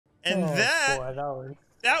And boy,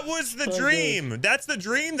 that was the so dream. good. That's the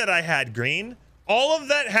dream that I had, Green. All of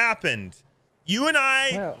that happened. You and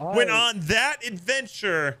I went on that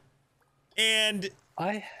adventure, and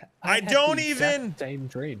I don't the even same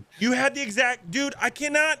dream. You had the exact dude. I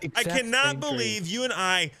cannot believe you and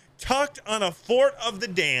I tucked on a fort of the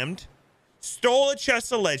damned, stole a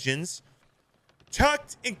chest of legends,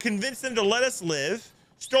 tucked and convinced them to let us live,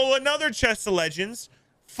 stole another chest of legends,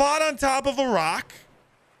 fought on top of a rock,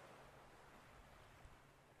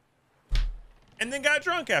 and then got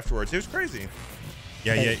drunk afterwards. It was crazy.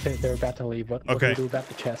 Yeah. They're about to leave. What do we do about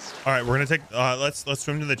the chest? All right, we're gonna take. Let's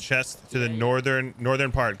swim to the chest, to the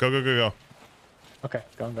northern part. Go. Okay,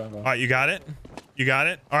 go. All right, you got it.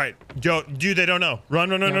 All right, Joe, dude, they don't know. Run.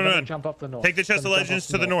 Jump up the north. Take the chest of legends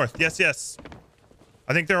to the north. Yes.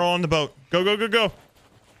 I think they're all on the boat. Go. Go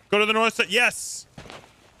to the north side. Yes.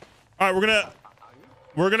 All right,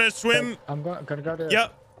 we're gonna swim. I'm gonna go to.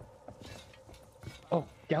 Yep. Oh,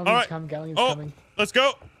 Galleon's coming. Galleon's coming. Let's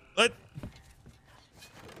go.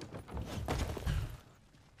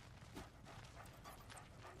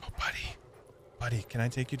 Buddy, can I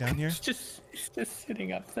take you down here? It's just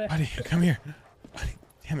sitting up there. Buddy, come here. Buddy,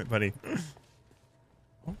 damn it, buddy.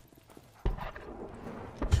 Oh.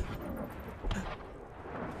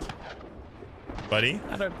 Buddy?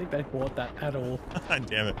 I don't think they bought that at all.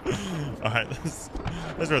 Damn it. All right,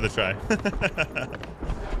 let's rather try.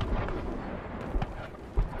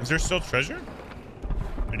 Is there still treasure?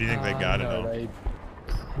 Or do you think they got it all? They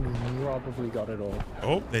probably got it all.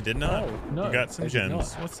 Oh, they did not. Oh, no, you got some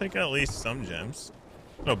gems. Let's take at least some gems.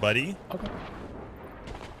 No, buddy. Okay.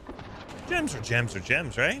 Gems are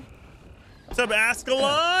gems, right? What's up,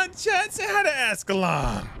 Ascalon? Chat, say hi to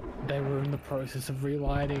Ascalon. They were in the process of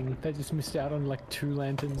relighting. They just missed out on like 2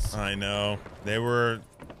 lanterns. I know. They were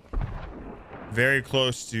very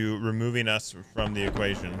close to removing us from the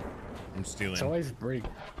equation, from stealing. It's always brig.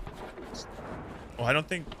 Oh, I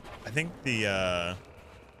think the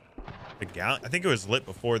galleon. I think it was lit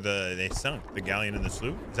before they sunk the galleon and the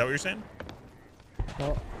sloop. Is that what you're saying?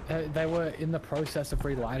 Well, they were in the process of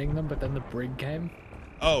relighting them, but then the brig came.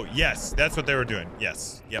 Oh yes, that's what they were doing.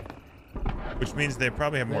 Yes, yep. Which means they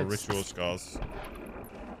probably have more ritual skulls.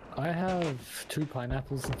 I have 2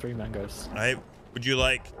 pineapples and 3 mangoes. Would you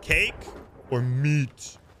like cake or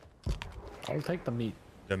meat? I'll take the meat.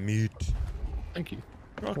 The meat. Thank you.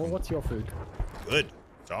 Well, what's your food? Good.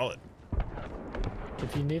 Solid.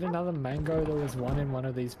 If you need another mango, there was one in one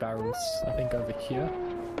of these barrels. I think over here.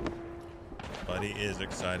 Buddy is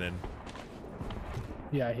excited.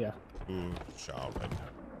 Yeah, here. Ooh, solid.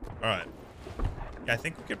 All right. Yeah, I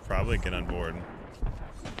think we could probably get on board.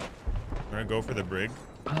 We're gonna go for the brig.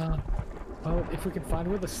 Well, if we can find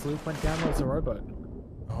where the sloop went down, there's a rowboat.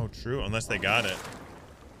 Oh, true. Unless they got it.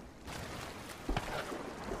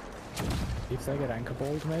 If they get anchor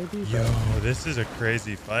balled, maybe. Yo, this is a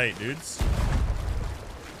crazy fight, dudes.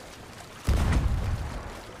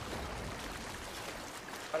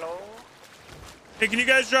 Hello? Hey, can you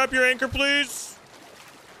guys drop your anchor, please?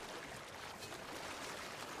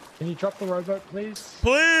 Can you drop the rowboat, please?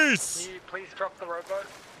 Please! Can you please drop the rowboat?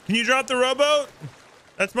 Can you drop the rowboat?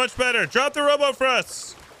 That's much better. Drop the rowboat for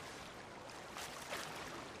us.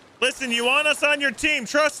 Listen, you want us on your team.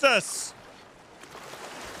 Trust us.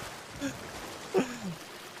 I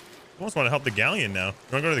almost want to help the galleon now. You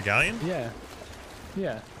want to go to the galleon? Yeah.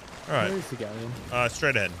 Yeah. All right. Where is the galleon?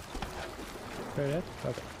 Straight ahead. Straight ahead?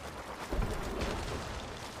 Okay.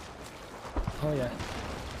 Oh, yeah.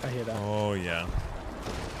 I hear that. Oh, yeah.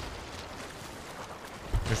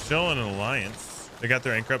 They're still in an alliance. They got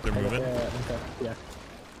their anchor up. They're moving. Yeah.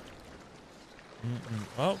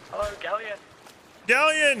 Oh. Hello, galleon.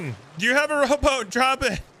 Galleon! Do you have a rowboat? Drop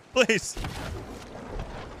it, please.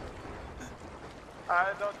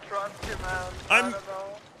 I don't trust you, man. I don't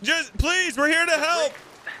know. Just, please, we're here to help.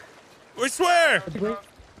 We swear.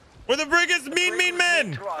 We're the brig is mean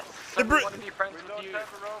men. The brig.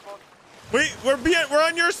 We're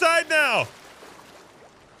on your side now.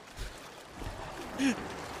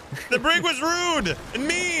 The brig was rude and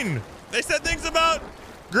mean. They said things about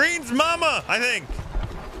Green's mama, I think.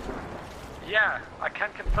 Yeah, I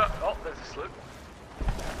can confirm. Oh, there's a sloop.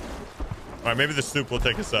 All right, maybe the sloop will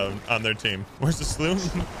take us on their team. Where's the sloop?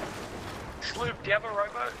 Sloop, do you have a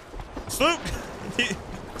rowboat? Sloop!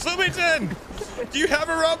 Sloopington! Do you have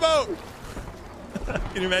a rowboat?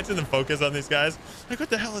 Can you imagine the focus on these guys? Like, what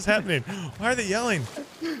the hell is happening? Why are they yelling?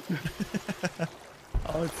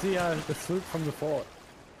 Oh, it's the sloop from the fort.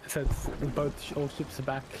 It says all ships are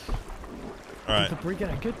back. All right. Is the brig get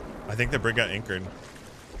anchored? I think the brig got anchored.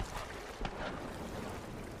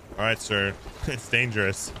 All right, sir. It's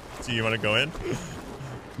dangerous. So you want to go in?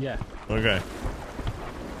 Yeah. Okay.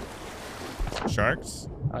 Sharks?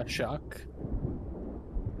 A shark.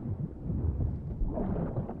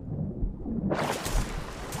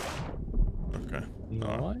 Okay.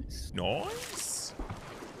 Nice. Nice.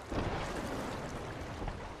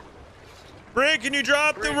 Brig, can you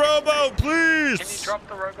drop the rowboat, please? Can you drop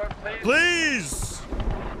the rowboat, please? Please.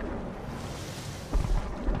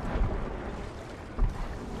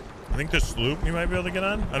 I think the sloop you might be able to get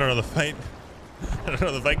on. I don't know the fight. I don't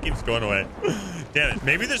know. The fight keeps going away. Damn it.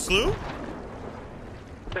 Maybe the sloop?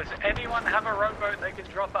 Does anyone have a rowboat they can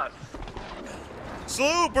drop us?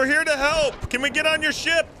 Sloop, we're here to help. Can we get on your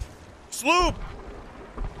ship? Sloop,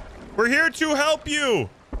 we're here to help you.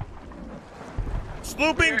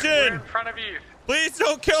 We're Sloopington, in front of you. please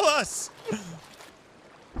don't kill us.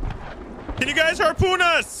 Can you guys harpoon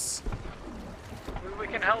us? We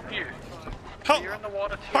can help you. Help. You're in the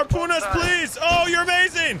water too. Harpoon us, please. Oh, you're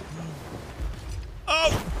amazing.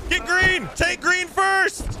 Oh, get green. Take green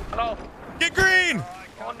first. Hello. Get green.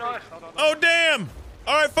 Oh no. Oh, damn.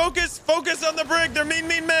 All right, focus on the brig. They're mean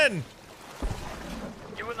men.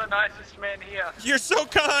 You were the nicest man here. You're so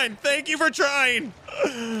kind. Thank you for trying.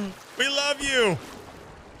 We love you.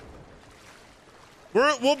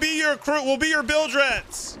 We'll be your crew. We'll be your bilge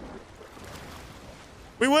rats.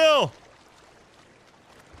 We will.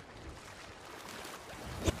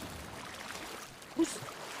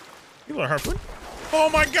 People are harpoon. Oh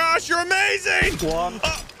my gosh, you're amazing. One.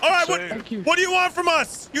 All right, Two. what do you want from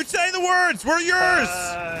us? You say the words. We're yours.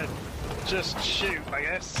 Just shoot, I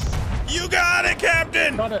guess. You got it,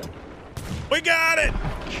 Captain. Got it. We got it.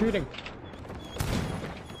 Shooting.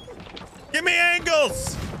 Give me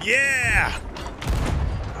angles. Yeah.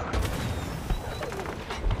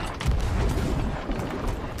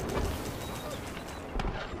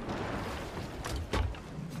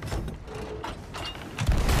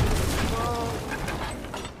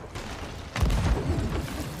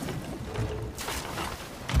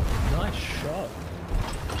 Nice shot.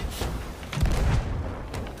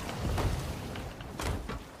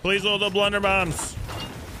 Please load the blunder bombs.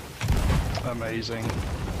 Amazing.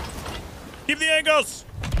 Keep the angles.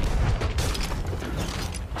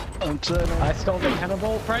 I'm turning. I stole the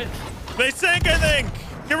cannonball, Fred. They sank, I think.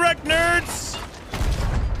 Correct, nerds.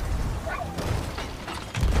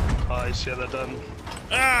 Nice, yeah, they're done.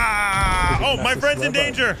 Ah! Oh, my That's a friend's in rowboat.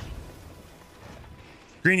 danger.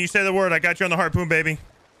 Green, you say the word. I got you on the harpoon, baby.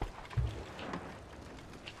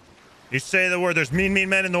 You say the word. There's mean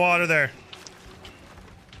men in the water there.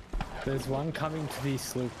 There's one coming to the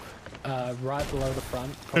sloop, right below the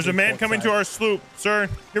front. There's a probably man port coming side. to our sloop, sir.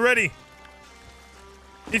 Get ready.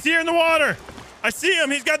 He's here in the water. I see him.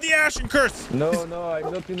 He's got the ashen curse. No, I'm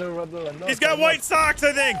not in a rudder. I'm not. He's got white socks,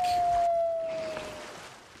 I think.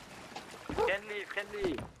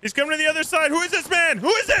 Friendly. He's coming to the other side. Who is this man? Who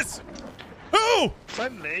is this? Who?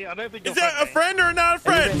 Friendly? I don't think Is you're that a friendly. friend or not a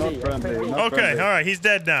friend? Not friendly. Not Okay, friendly. all right. He's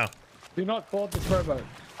dead now. Do not board this rowboat.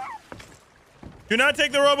 Do not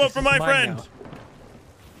take the rowboat This from is my mine friend. now.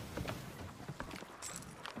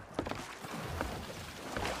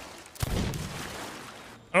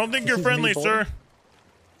 I don't think This you're is friendly, me sir.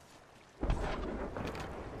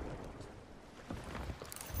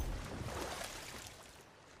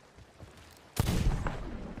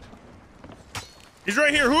 He's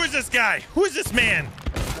right here. Who is this guy? Who is this man?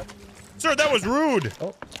 Sir, that was rude.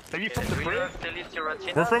 Oh, Are you from the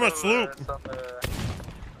brig? We're from a sloop.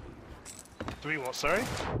 Three what, sorry?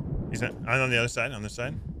 He's I'm on the other side. On this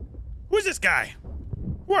side. Who is this guy?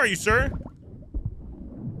 Who are you, sir?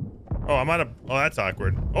 Oh, I'm out of. Oh, that's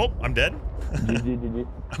awkward. Oh, I'm dead. GG.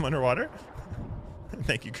 I'm underwater.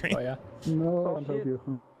 Thank you, Green. oh yeah. No, I can't help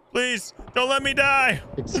you. Please don't let me die.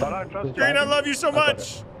 It's But I trust Green, I love you so got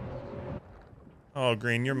much. Oh,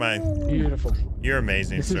 Green, you're beautiful. you're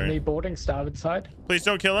amazing, This sir. is me boarding starboard side. Please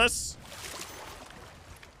don't kill us.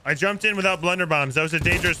 I jumped in without blunder bombs. That was a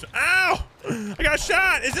dangerous. Ow! I got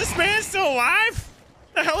shot. Is this man still alive?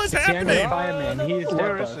 The hell is It's the angry happening? fireman. He is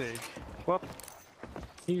Where dead. is though. he? What?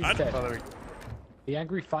 He I- is dead. Oh, there we The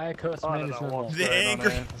angry fire curse I man don't is know no more. what- The Going on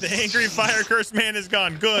angry, here. the angry fire curse man is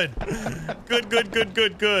gone. Good, good.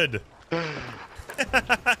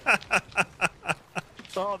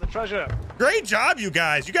 Oh, the treasure. Great job, you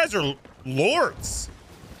guys. You guys are lords.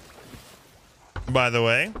 By the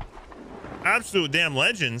way, absolute damn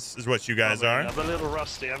legends is what you guys are. I'm a little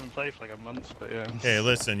rusty. I haven't played for like a month, but yeah. Hey,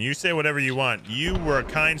 listen, you say whatever you want. You were a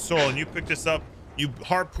kind soul and you picked us up. You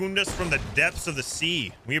harpooned us from the depths of the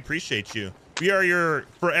sea. We appreciate you. We are your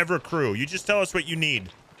forever crew. You just tell us what you need.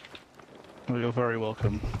 Well, you're very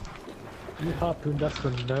welcome. You harpooned us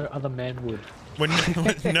when no other man would. when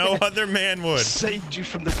no other man would. Saved you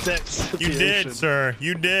from the depths of You the did, ocean. sir.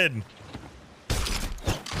 You did.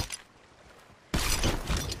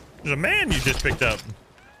 There's a man you just picked up.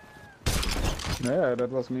 Yeah, that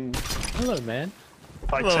was me. Hello, man.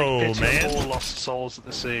 I Hello, take pity man. on all lost souls at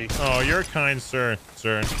the sea. Oh, you're kind, sir.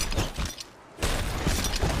 Sir.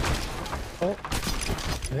 Oh, I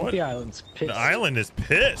think What? the island's pissed. The island is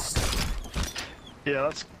pissed. Yeah,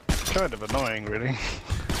 that's kind of annoying, really.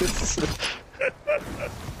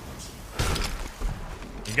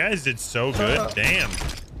 You guys did so good. Damn.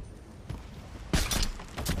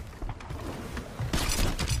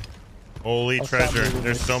 Holy I'll treasure. start moving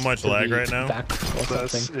There's this so much to lag the right now. Back or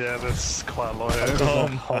That's, something. yeah, that's quite a lot. There's Oh a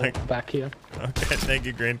hole my- back here. Okay, thank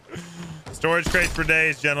you, Green. Storage crates for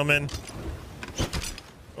days, gentlemen.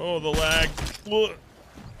 Oh, the lag. Look.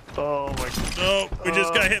 Oh my god. Oh, we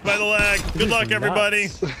just got hit by the lag. Good luck, is everybody.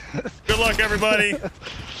 Good luck, everybody.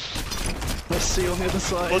 Let's see on the other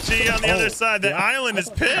side. We'll see you on the other side. The yeah. island is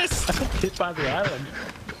pissed. Hit by the island.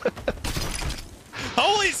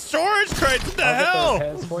 Holy storage crates. What the I'll get the hell?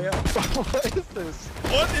 repairs for you. What is this?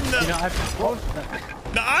 What in You know, the...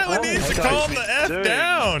 I've... The island needs to my calm God. the F Doing?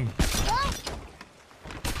 down.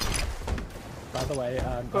 By the way,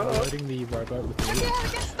 I'm loading the rowboat with the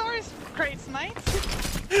Yeah, get storage crates, mate.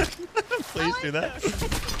 Please do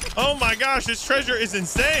that. Oh my gosh, this treasure is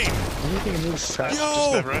insane. Anything in this trash. Just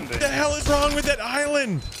Yo, never what ending. the hell is wrong with that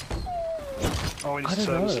island? Oh, we need I to don't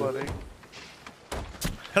turn know. slightly.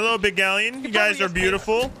 Hello, Big Galleon. You guys probably are is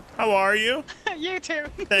beautiful. How are you? You too.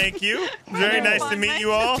 Thank you. Very Yeah, nice to fine, meet mate.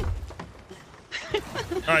 you all.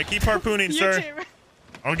 All right, keep harpooning, You sir. too.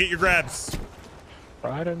 I'll get your grabs.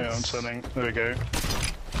 Right on. Yeah, I'm turning. There we go.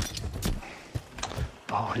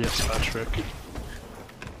 Oh, yes, Patrick.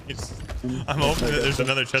 I'm hoping that there's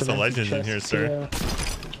another chest of legends in here, sir.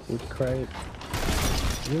 Wood crate.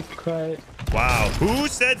 Wood crate. Wow. Who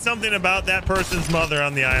said something about that person's mother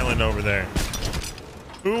on the island over there?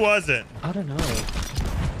 Who was it? I don't know.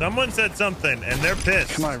 Someone said something, and they're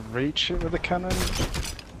pissed. Can I reach it with a cannon?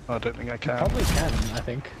 I don't think I can. Probably can, I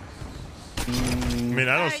think. I mean,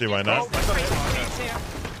 I don't see why you not. got crates for me too.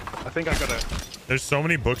 I think I got it. There's so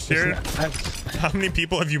many books here. As How many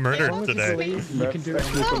people have you murdered long as you today? believe you That's can do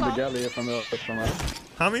actually from the Oh. galley from us.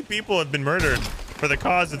 How many people have been murdered for the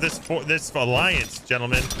cause of this alliance,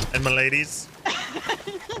 gentlemen and my ladies?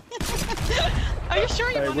 Are you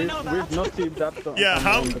sure you Hey, want to know that? we've not teamed up on Yeah,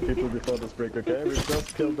 how- the people before this break, okay? We've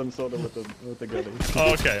just killed them sort of with the galley.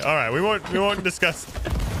 Oh, okay, all right. We won't discuss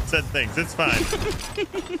said things. It's fine.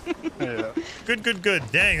 Yeah. Good, good, good.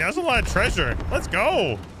 Dang, that was a lot of treasure. Let's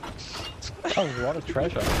go. a lot of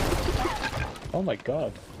treasure. Oh my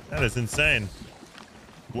god. That is insane.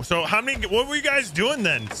 So what were you guys doing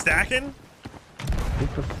then? Stacking?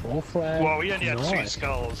 Super full flag. Well, we only had two Nice.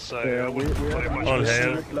 skulls, so Yeah, I we wouldn't had put it a much Oh, of a hey. stick.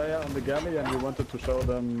 specific layer on the galley, and we wanted to show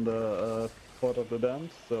them the Fort of the Damned.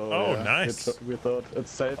 So Oh, yeah, nice. we thought it's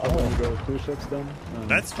safer Oh. when we go 2 ships then.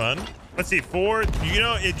 That's fun. Let's see, 4. You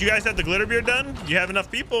know, did you guys have the glitter beard done? You have enough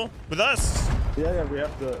people with us. Yeah, we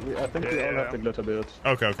have the. I think we all Yeah. have the glitter beard.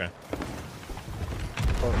 Okay, okay.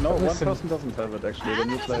 Oh, no, one Listen. person doesn't have it actually. The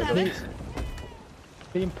new doesn't player have does. it.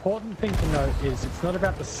 The important thing to note is it's not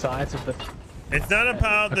about the size of the... It's not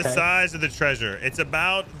about the Okay. size of the treasure. It's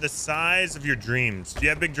about the size of your dreams. Do you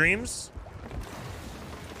have big dreams?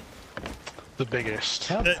 The biggest.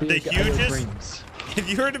 How The big are your hugest- dreams? If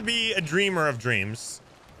you were to be a dreamer of dreams,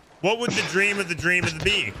 what would the dream of the dream of the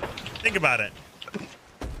be? Think about it.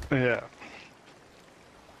 Yeah.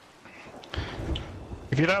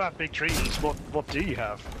 If you don't have big dreams, what do you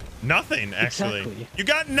have? Nothing, actually. Exactly. You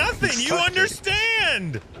got nothing. You Exactly.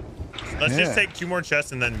 understand. Let's just Yeah. take 2 more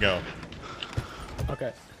chests and then go.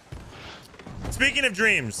 Okay. Speaking of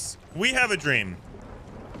dreams, we have a dream.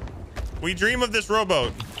 We dream of this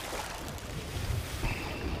rowboat.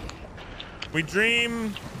 We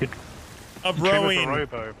dream of dream of a rowing.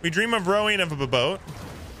 rowboat. We dream of rowing of a boat.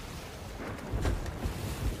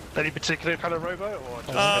 Any particular kind of rowboat, or just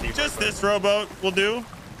any Just rowboat? this rowboat will do.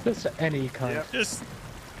 Just any kind. Yeah.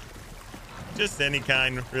 Just any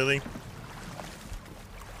kind, really.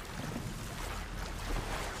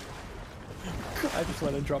 I just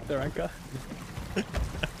want to drop their anchor.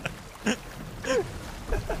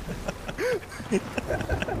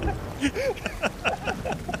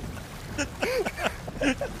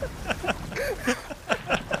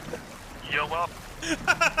 You're welcome.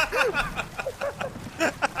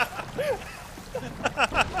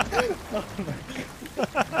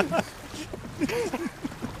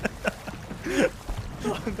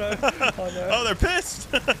 Oh, they're pissed.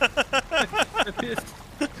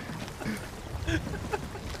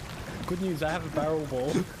 Good news, I have a barrel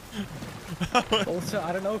ball. Also,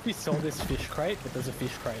 I don't know if you saw this fish crate, but there's a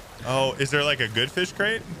fish crate. Oh, is there like a good fish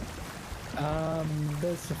crate?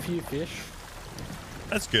 There's a few fish.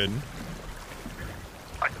 That's good.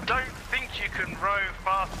 I don't think you can row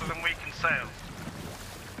faster than we can sail.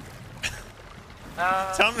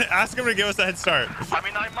 Tell him, ask him to give us a head start. I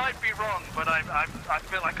mean, I might be wrong, but I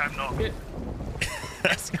feel like I'm not. Yeah.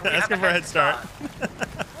 ask him for a head start.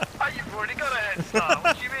 Oh, you've already got a head start.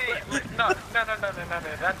 What do you mean? No,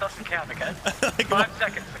 that doesn't count, okay? 5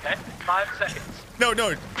 seconds, okay? 5 seconds. No.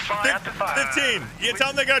 15. You tell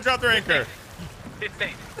them they gotta drop their anchor. 15.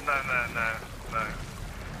 No.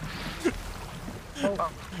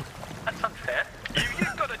 Oh, that's unfair.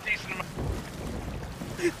 You've got a decent amount.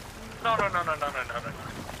 No.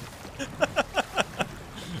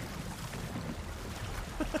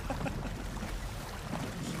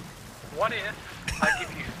 What if I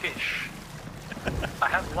give you fish? I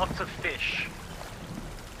have lots of fish.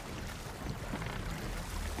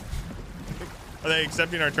 Are they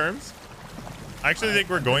accepting our terms? I actually think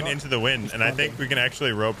we're going into the wind, and I think we can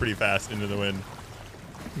actually row pretty fast into the wind.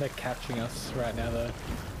 They're catching us right now, though.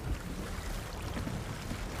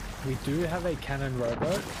 We do have a cannon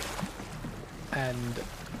rowboat, and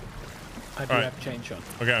I do have chain shot.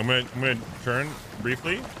 Okay, I'm gonna turn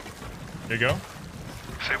briefly. There you go.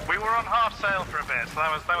 So we were on half sail for a bit, so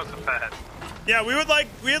that was bad. Yeah, we'd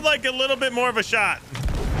like a little bit more of a shot.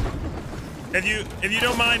 If you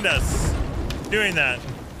don't mind us doing that.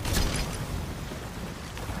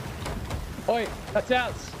 Oi, that's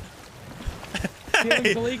ours.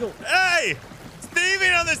 Stealing's illegal. Hey!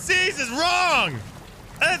 Thieving on the seas is wrong!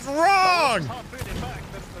 That's wrong!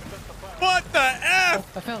 What the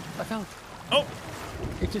F? I fell. Oh!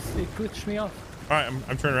 It glitched me off. Alright,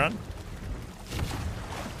 I'm turning around.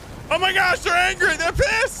 Oh my gosh, they're angry! They're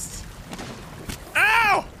pissed!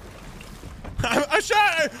 Ow! I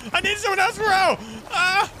shot! I need someone else to row!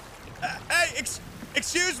 Hey,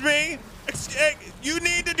 excuse me! You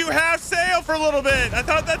need to do half sail for a little bit! I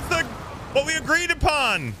thought that's what we agreed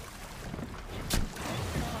upon!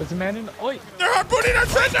 There's a man in. Oi! They're harpooning our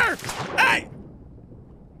treasure! Hey!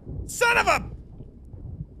 Son of a...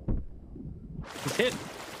 He's hit.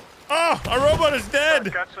 Oh, our rowboat is dead!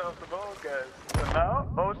 Catch off the boat, guys. And now?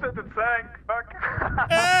 Oh shit, it sank. Fuck.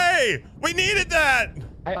 Hey! We needed that!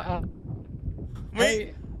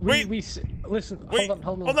 Listen. Hold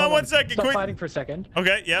on. 1 second. Stop fighting for a second.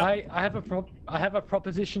 Okay, yeah. I have a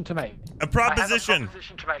proposition to make. A proposition. I have a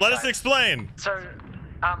proposition to make, Let us guys. explain. So,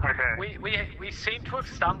 we seem to have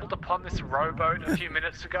stumbled upon this rowboat a few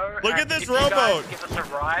minutes ago. Look and at this if you guys rowboat. Give us a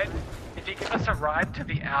ride. If you give us a ride to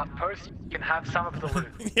the outpost, you can have some of the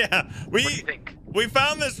loot. Yeah, What do you think? we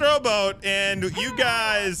found this rowboat, and you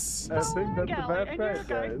guys. I think that's a bad and you trade, guys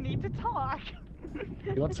guys. need to talk.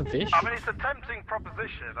 You want some fish? I mean, it's a tempting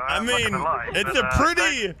proposition. I I'm not mean, gonna lie, it's but, a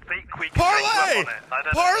pretty don't think we can make parlay. love on it. I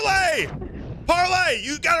don't know. Parlay.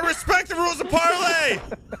 You gotta respect the rules of parlay.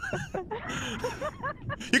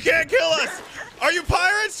 You can't kill us. Are you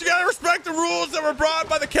pirates? You gotta respect the rules that were brought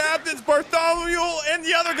by the captains Bartholomew and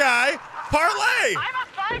the other guy. Parlay. I'm a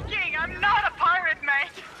Viking. I'm not a pirate,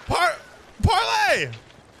 mate. Parlay.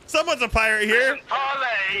 Someone's a pirate here.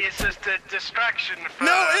 Parlay is just a distraction for.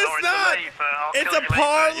 No, or it's a not. delay for, I'll It's kill a you later.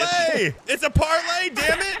 parlay. It's a parlay.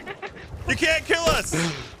 Damn it! You can't kill us.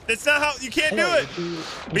 It's not how you can't do it.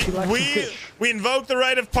 Would you like some fish? We invoke the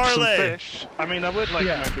right of Some parlay. fish. I mean, I would like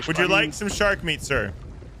Yeah. some fish. Would you like some shark meat, sir?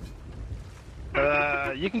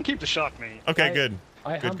 You can keep the shark meat. Okay, good.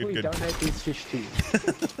 I Good, humbly good. donate these fish to you.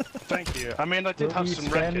 Thank you. I mean, I did Will have you some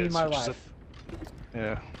spare me records. my which is life?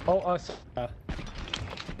 yeah.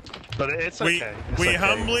 But it's We okay. It's we okay.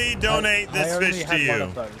 humbly donate I this only fish have to one you.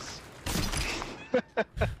 of those.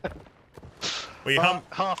 We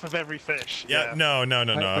Half of every fish. Yeah, no.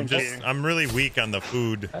 Thank you. I'm really weak on the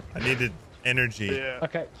food. I needed energy. Yeah.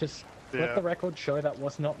 Okay, just Yeah. let the record show that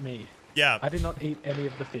was not me. Yeah. I did not eat any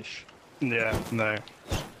of the fish. Yeah. No.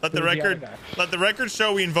 Let the Who's the other record guy?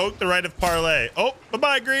 show we invoke the right of parlay. Oh,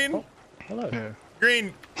 bye-bye, Green. Oh, hello. Yeah.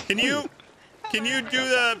 Green, can you do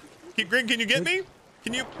the Green, can you get me?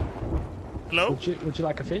 Can you Hello? Would you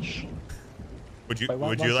like a fish? Would you Wait,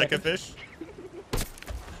 one like a second. fish?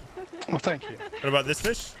 Well, thank you. What about this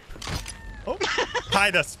fish? Oh,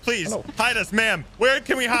 hide us, please. Hello. Hide us, ma'am. Where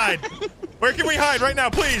can we hide? Where can we hide right now,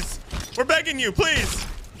 please? We're begging you, please.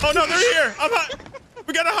 Oh no, they're here.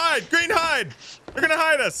 We gotta hide. Green, hide. They're gonna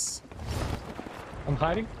hide us. I'm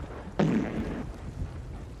hiding.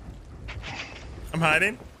 I'm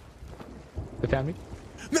hiding. They found me.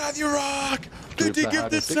 Matthew Rock, 50 the gifted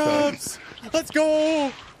hardest subs. Let's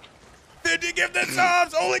go. 50 gifted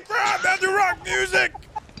subs. Holy crap, Matthew Rock music.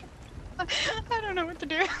 I don't know what to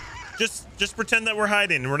do. Just pretend that we're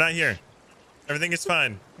hiding. We're not here. Everything is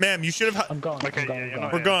fine. Ma'am, you should have... I'm gone. Okay, I'm gone. yeah, I'm you're gone.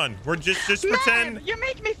 not We're gone. We're just pretend... Man, you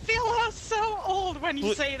make me feel so old when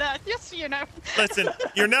you say that. Just so you know. Listen,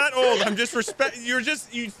 you're not old. I'm just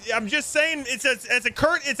I'm just saying it's a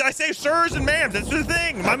curt. I say sirs and ma'ams. That's the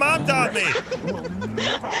thing. My mom taught me.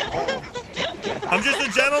 I'm just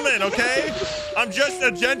a gentleman, okay? I'm just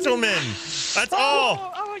a gentleman. That's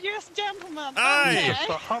all. Oh, yes, gentlemen. Aye. Just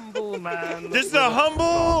a humble man.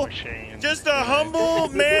 Just a humble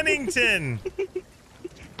Mannington.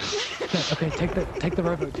 Okay, take the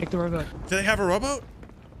rowboat. Take the rowboat. Do they have a rowboat?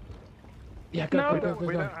 Yeah, go.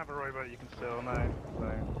 We don't have a rowboat you can steal, no.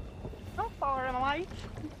 How far am I?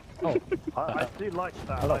 Oh, I do like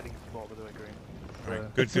that hiding spot with the green. All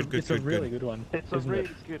right, good. it's a really good one. It's a isn't really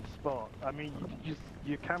it? good spot. I mean,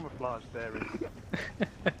 your camouflage there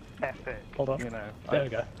is epic. Hold on. You know. There we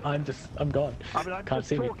go. I'm gone. I mean, I'm Can't just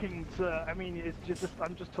see me. talking to. I mean, it's just.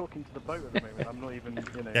 I'm just talking to the boat at the moment. I'm not even.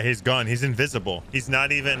 You know. Yeah, he's gone. He's invisible. He's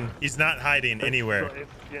not hiding anywhere.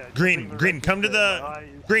 Yeah, Green, come to the...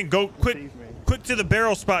 Green, go quick to the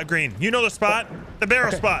barrel spot, Green. You know the spot? The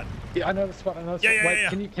barrel spot. Yeah, I know the spot. Yeah.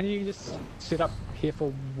 Wait, can you just sit up here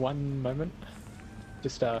for one moment?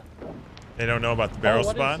 Just They don't know about the barrel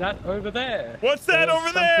what spot. is that over there? What's that There's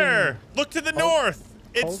over there? Look to the north.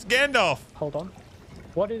 It's Gandalf. Hold on.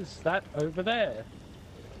 What is that over there?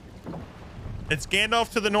 It's Gandalf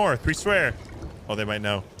to the north. We swear. Oh, they might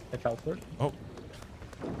know. They fell through. Oh,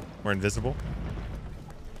 we're invisible.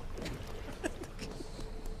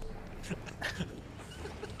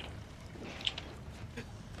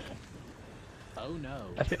 Oh no.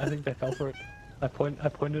 I think they fell for it. I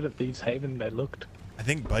pointed at Thieves Haven. They looked. I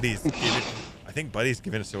think Buddy's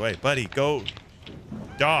giving us away. Buddy, go.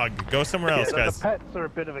 Dog, go somewhere else, guys. The pets are a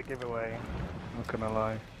bit of a giveaway. Not gonna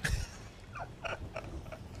lie.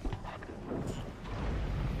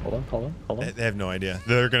 Hold on. They have no idea.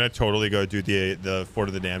 They're gonna totally go do the Fort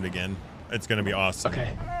of the Damned again. It's gonna be awesome.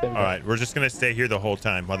 Okay. All right, we're just gonna stay here the whole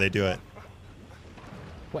time while they do it.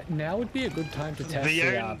 Wait, now would be a good time to test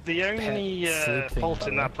The only pet fault in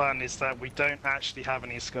sleeping, that plan is that we don't actually have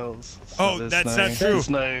any skulls. So Oh, that's not true.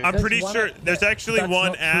 I'm pretty sure there's actually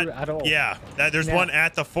one at all. yeah. There's Now, one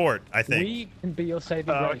at the fort, I think. We can be your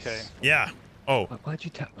saving grace. okay. Yeah. Oh, Why'd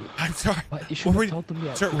you tell? I'm sorry. You should have told them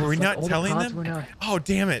yet. Sir, were we because, not all the telling cards them? were in our- Oh,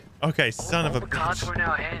 damn it. Okay, son of a The cards bitch. were in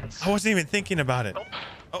our hands. I wasn't even thinking about it.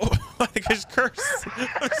 Oh, I just cursed.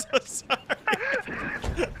 I'm so sorry.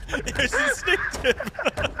 It was instinctive.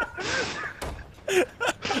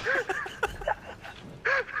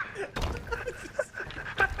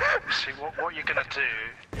 See, what you're gonna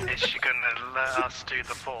do is you're gonna let us do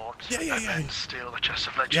the fort and then steal the chest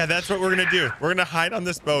of legends. Yeah, that's what we're gonna do. We're gonna hide on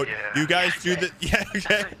this boat. Yeah. You guys do the... Yeah,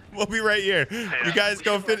 okay. We'll be right here. You guys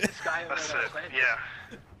go fit... That's it.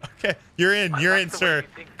 Yeah. Okay, you're in. You're in, sir.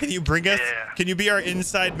 Can you bring us... Yeah. Can you be our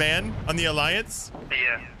inside man on the Alliance?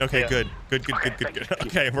 Yeah. Okay, Yeah. good.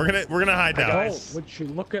 Okay, we're gonna hide now. Oh, would you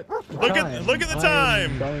look at the Look time? at the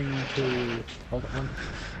time. I'm going to... Hold on.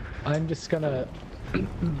 I'm just gonna...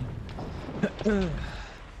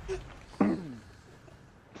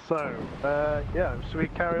 So, yeah, should we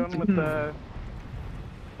carry on with the...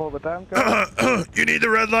 For the damn guy? You need the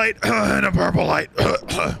red light and a purple light.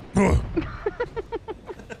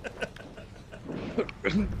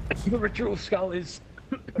 The ritual skull is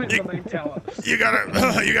in the main tower. You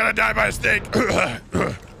gotta die by a stake.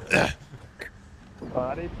 Oh,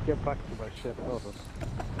 I need to get back to my ship. Hold on.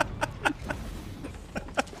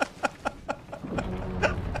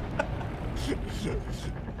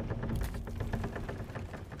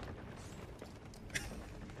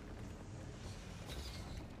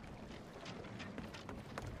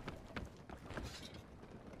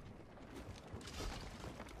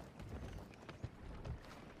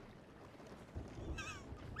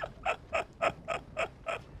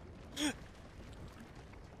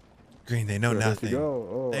 Green, they know nothing.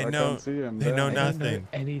 Oh, They I know. can't see him. They know Damn. nothing.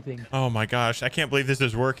 Anything. Oh my gosh, I can't believe this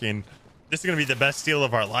is working. This is gonna be the best steal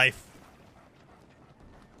of our life.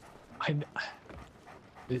 I'm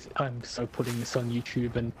so putting this on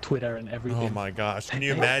YouTube and Twitter and everything. Oh my gosh, can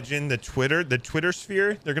you imagine the Twitter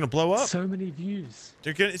sphere? They're gonna blow up. So many views.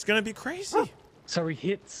 It's gonna be crazy. Sorry,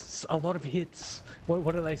 hits. A lot of hits.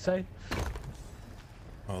 What do they say?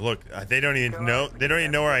 Oh look, they don't even know. They don't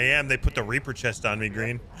even know where I am. They put the Reaper chest on me,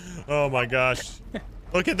 Green. Oh my gosh.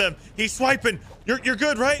 Look at them. He's swiping. You're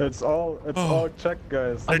good, right? It's all checked,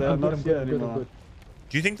 guys. I'm They're not I'm here good. anymore.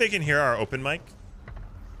 Do you think they can hear our open mic?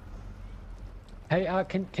 Hey,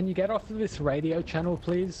 can you get off of this radio channel,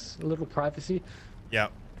 please? A little privacy. Yeah.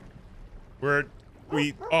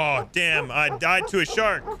 Oh damn! I died to a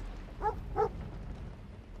shark.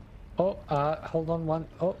 Oh, hold on one.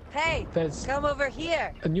 Oh, hey, there's come over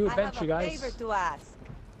here. a new adventure, I have a guys. favor to ask.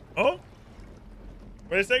 Oh,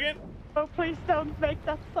 wait a second. Oh, please don't make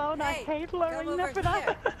that sound. I Hey, hate come learning over that.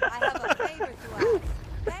 here. I have a favor to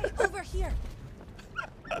ask. Hey, over here.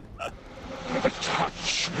 The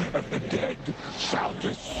touch of the dead shall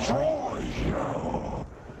destroy you.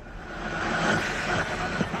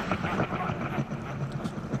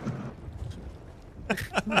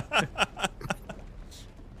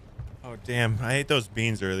 Oh damn! I ate those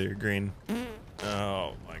beans earlier, Green.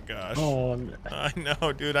 Oh my gosh. Oh, I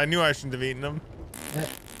know, dude. I knew I shouldn't have eaten them.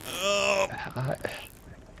 Oh.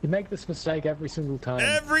 You make this mistake every single time.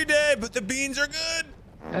 Every day, but the beans are good.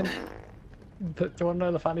 And do you want to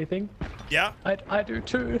know the funny thing? Yeah. I do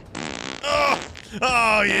too. Oh.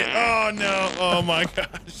 Oh yeah. Oh no. Oh my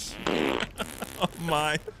gosh. Oh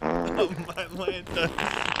my. Oh my Lanta.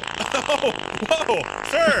 Oh. Whoa,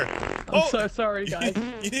 sir. I'm so sorry, guys.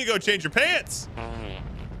 You need to go change your pants.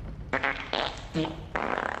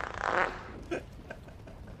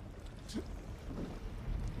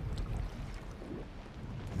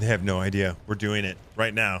 They have no idea. We're doing it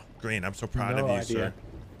right now. Green, I'm so proud of you, sir.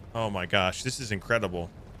 Oh my gosh, this is incredible.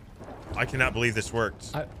 I cannot believe this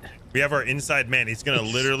worked. We have our inside man. He's going to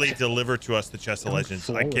literally deliver to us the Chest of Legends.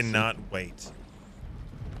 I cannot wait.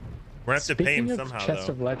 We're going to have to pay him somehow, though. Chest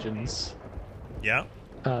of Legends. Yeah?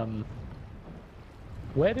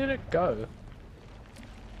 Where did it go?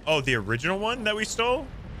 Oh, the original one that we stole?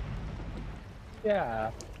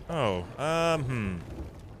 Yeah. Oh,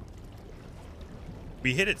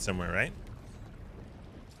 we hid it somewhere, right?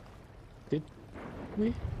 Did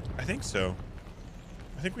we? I think so.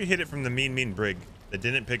 I think we hid it from the mean brig that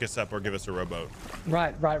didn't pick us up or give us a rowboat.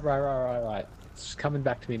 Right. It's coming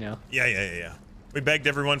back to me now. Yeah. We begged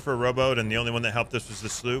everyone for a rowboat, and the only one that helped us was the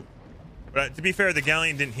sloop. But to be fair, the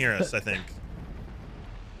galleon didn't hear us, I think.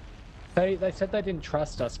 They said they didn't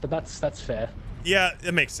trust us, but that's fair. Yeah,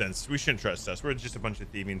 it makes sense. We shouldn't trust us. We're just a bunch of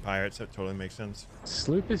thieving pirates. That totally makes sense.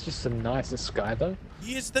 Sloop is just the nicest guy, though.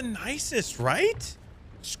 He is the nicest, right?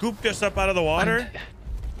 Scooped us up out of the water.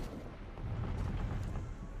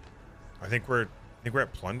 I think we're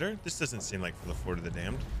at plunder. This doesn't seem like for the Fort of the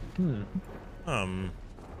Damned.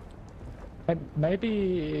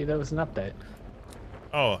 Maybe there was an update.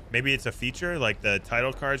 Oh, maybe it's a feature, like the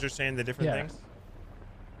title cards are saying the different things.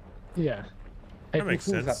 Yeah. That makes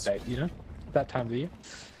sense. Update, you know, that time of the year.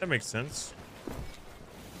 That makes sense.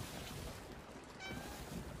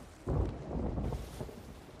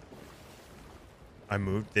 I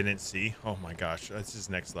moved, didn't see. Oh my gosh, this is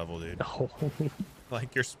next level, dude. Oh.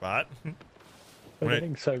 Like your spot. We're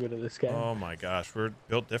getting so good at this game. Oh my gosh, we're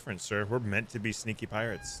built different, sir. We're meant to be sneaky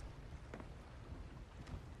pirates.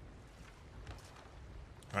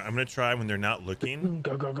 All right, I'm gonna try when they're not looking.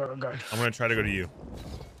 Go. I'm gonna try to go to you.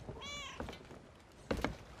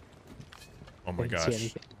 Oh my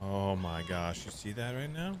gosh. Oh my gosh. You see that right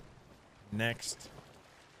now? Next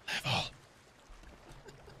level.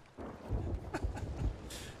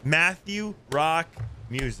 Matthew Rock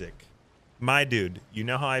Music. My dude, you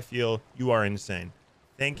know how I feel. You are insane.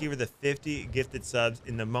 Thank you for the 50 gifted subs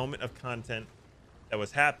in the moment of content that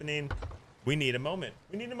was happening. We need a moment.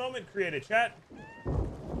 We need a moment, create a chat.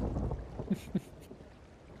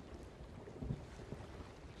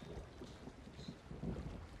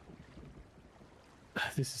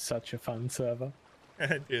 This is such a fun server.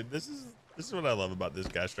 Dude, this is what I love about this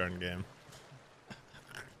gosh darn game.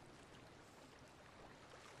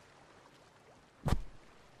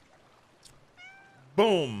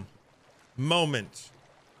 Boom. Moment.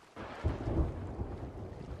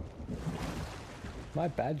 My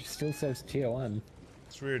badge still says tier 1.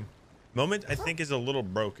 It's weird. Moment, I think, is a little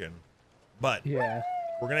broken, but yeah,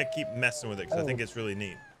 we're gonna keep messing with it because I think it's really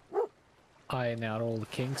neat. Iron out all the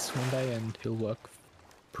kinks one day and he'll work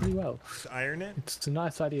pretty well. Just iron it? It's a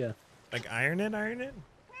nice idea. Like iron it?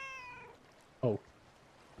 Oh.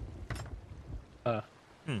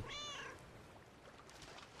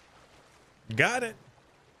 Got it.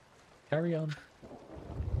 Carry on.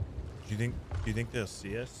 Do you think they'll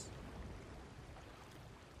see us?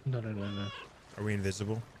 No. Are we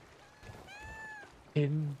invisible?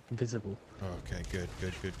 Invisible. Okay, good.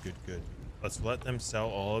 Let's let them sell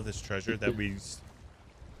all of this treasure that we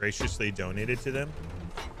graciously donated to them.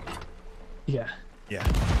 Yeah.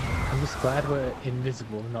 I'm just glad we're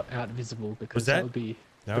invisible, not out visible, because that would be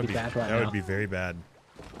bad right now. That would be very bad.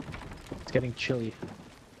 It's getting chilly.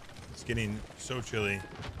 It's getting so chilly.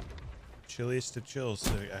 Chilliest of chills,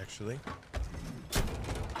 actually.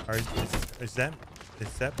 Is that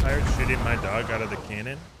pirate shooting my dog out of the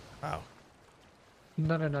cannon? Wow.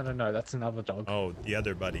 No. That's another dog. Oh, the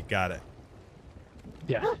other buddy. Got it.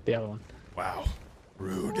 Yeah, the other one. Wow.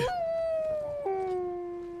 Rude.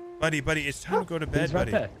 Buddy, it's time to go to bed, He's right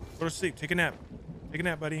buddy. there. Go to sleep. Take a nap. Take a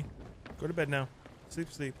nap, buddy. Go to bed now.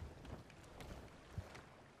 Sleep.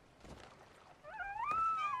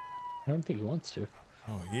 I don't think he wants to.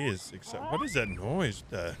 Oh, he is. What is that noise?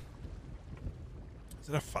 Is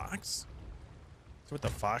it a fox? Is that what the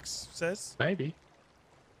fox says? Maybe.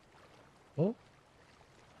 Oh.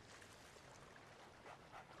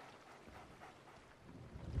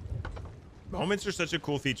 Moments are such a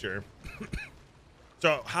cool feature.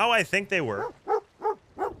 So how I think they work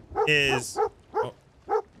is... Oh.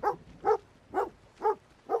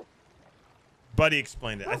 Buddy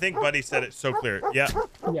explained it. I think Buddy said it so clear. Yeah.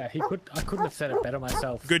 Yeah, I couldn't have said it better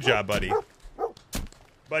myself. Good job, Buddy.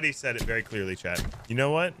 Buddy said it very clearly, chat. You know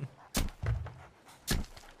what?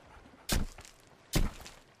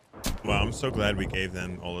 Wow, I'm so glad we gave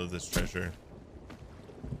them all of this treasure.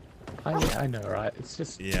 I know, right? It's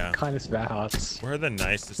just kindness of our hearts. We're the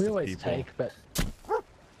nicest we of always people. take, but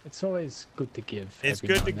it's always good to give. It's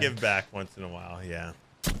good to give back once in a while, yeah.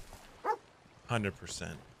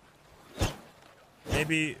 100%.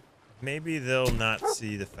 Maybe they'll not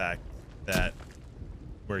see the fact that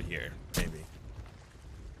we're here. Maybe.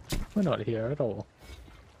 We're not here at all.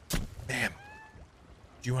 Bam.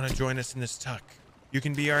 Do you want to join us in this tuck? You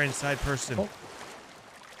can be our inside person. Oh.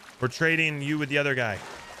 We're trading you with the other guy.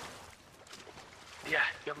 Yeah,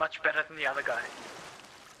 you're much better than the other guy.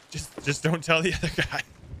 Just don't tell the other guy.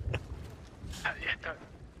 Yeah,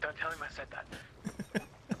 don't tell him I said that.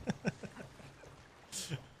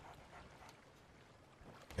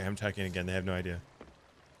 Okay, I'm talking again. They have no idea.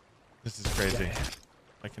 This is crazy.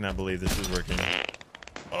 I cannot believe this is working.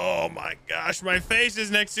 Oh my gosh, my face is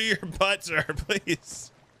next to your butt, sir.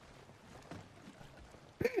 Please.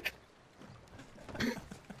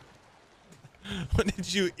 What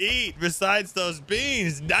did you eat besides those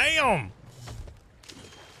beans? Damn.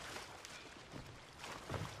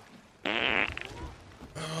 Oh,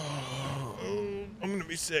 I'm gonna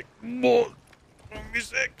be sick. I'm gonna be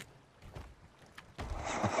sick.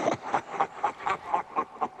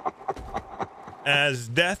 As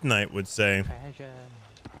Death Knight would say. Treasure,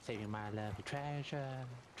 saving my love, treasure,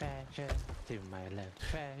 saving my love,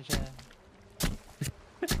 treasure.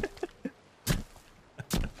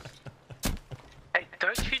 Hey,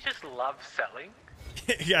 don't you just love selling?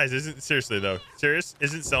 Guys, seriously though? Serious?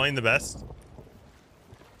 Isn't selling the best?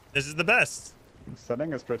 This is the best.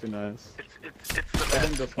 Selling is pretty nice. It's the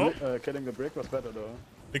best. Killing the brick was better though.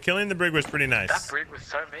 The killing the brig was pretty nice. That brig was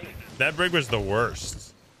so mean. That brig was the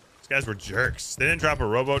worst. These guys were jerks. They didn't drop a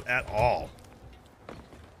rowboat at all.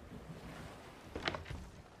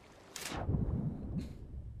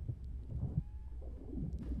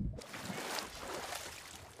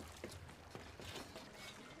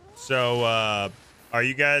 So, are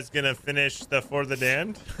you guys gonna finish the For the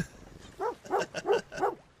Damned?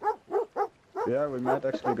 Yeah, we might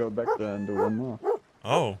actually go back there and do one more.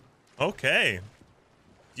 Oh, okay.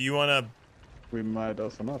 Do you wanna? We might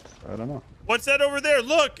also not. I don't know. What's that over there?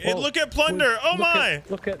 Look! Look at plunder! Oh my!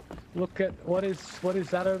 Look at what is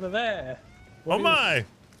that over there? Oh my!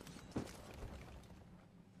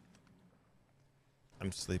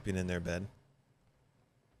 I'm sleeping in their bed.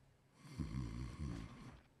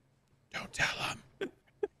 Don't tell them.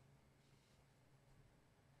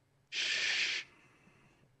 Shh.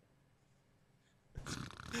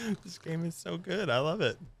 This game is so good. I love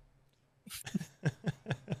it.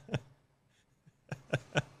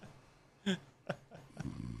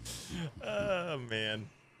 Oh, man.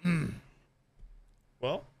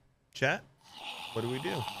 Well, chat, what do we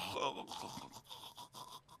do?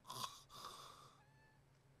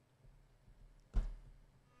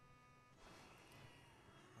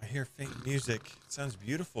 I hear faint music. It sounds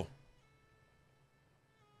beautiful.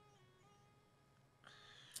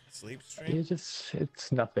 Sleep stream?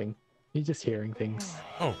 It's nothing. You're just hearing things.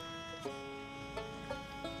 Oh.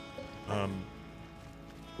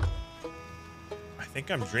 I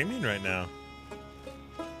think I'm dreaming right now.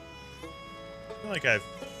 I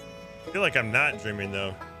feel like I'm not dreaming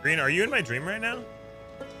though. Green, are you in my dream right now?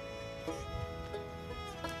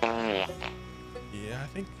 Yeah, I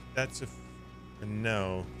think that's a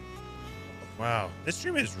no. Wow, this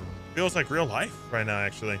dream feels like real life right now,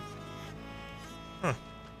 actually. Huh?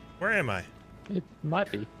 Where am I? It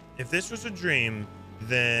might be. If this was a dream,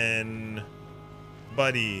 then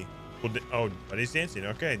Buddy will. Oh, Buddy's dancing.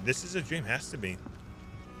 Okay, this is a dream. Has to be.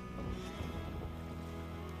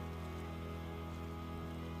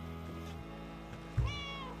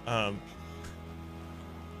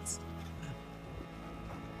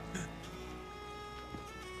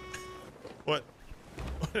 What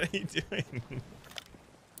are you doing?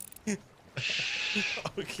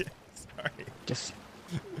 Okay, sorry. Just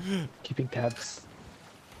keeping tabs.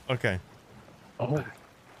 Okay. Oh.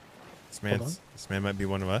 This man might be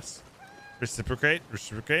one of us. Reciprocate.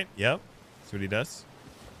 Yep. That's what he does.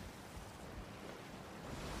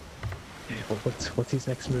 What's his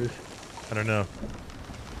next move? I don't know.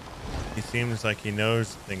 He seems like he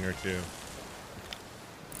knows a thing or two.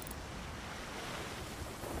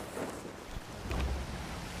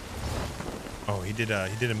 Oh, he did a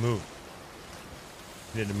move.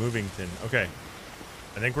 He did a moving thing. Okay.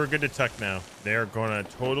 I think we're good to tuck now. They're going to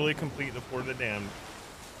totally complete the Fort of the Damned.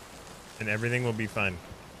 And everything will be fine.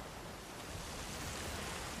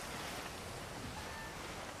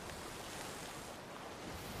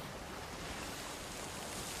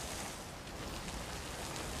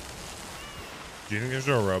 Do you think there's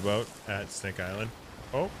a rowboat at Snake Island?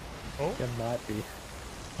 Oh. There might be.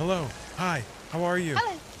 Hello. Hi. How are you?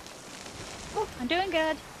 Hello. Oh, I'm doing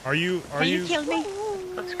good. Are you? Can you kill me?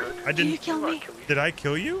 That's good. I didn't. You kill me? Did I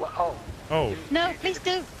kill you? Oh. No, please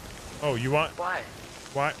do. Oh, you want? Why?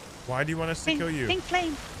 Why do you want us to kill you? Pink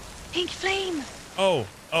flame. Pink flame. Oh.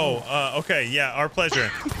 Okay. Yeah. Our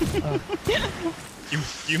pleasure.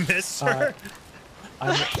 You missed her.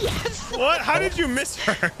 Yes. What? How did you miss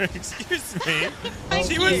her? Excuse me.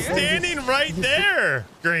 She was standing right there.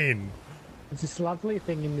 Green. There's this lovely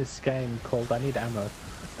thing in this game called I need ammo.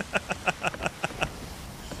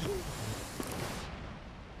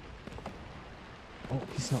 Oh,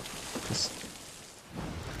 he's not.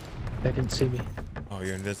 They didn't see me. Oh,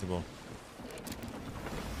 you're invisible.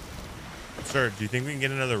 Sir, do you think we can get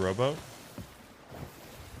another rowboat?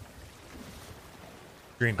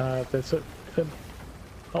 Green. There's a.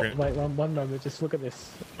 Oh, Green. wait, one moment. Just look at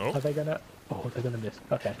this. Oh. Are they gonna? Oh, they're gonna miss.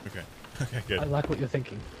 Okay. Okay, good. I like what you're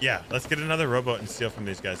thinking. Yeah, let's get another rowboat and steal from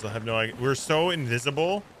these guys. They'll have no idea. We're so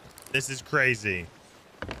invisible. This is crazy.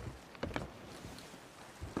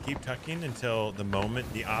 Keep tucking until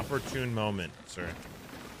the opportune moment, sir.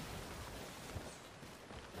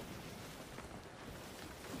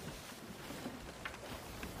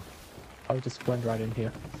 I'll just blend right in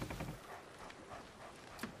here.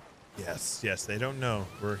 Yes, they don't know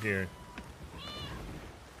we're here.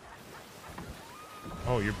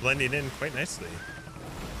 Oh, you're blending in quite nicely.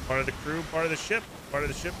 Part of the crew, part of the ship, part of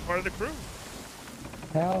the ship, part of the crew.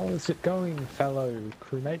 How is it going, fellow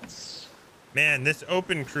crewmates? Man, this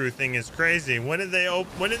open crew thing is crazy. When did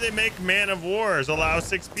they make Man of Wars allow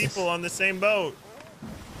 6 people on the same boat?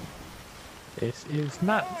 This is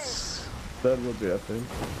nuts. That would be a thing.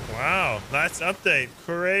 Wow, that's update.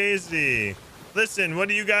 Crazy. Listen, what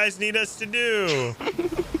do you guys need us to do?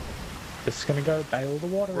 Just gonna go bail the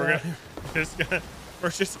water out. We're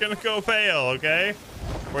just gonna go bail, okay?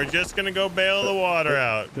 We're just gonna go bail the water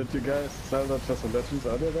out. Did you guys sell that Chess of Legends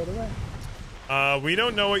earlier, by the way? We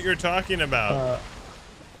don't know what you're talking about.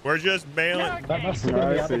 We're just bailing. That must have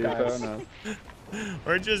been the other guys.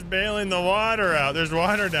 We're just bailing the water out. There's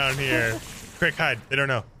water down here. Quick, hide. They don't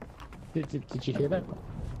know. Did you hear that?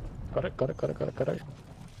 Got it.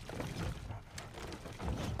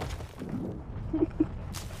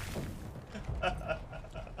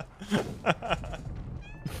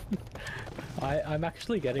 I'm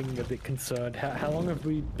actually getting a bit concerned. How long have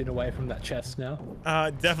we been away from that chest now?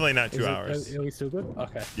 Definitely not 2 hours. Are we still good?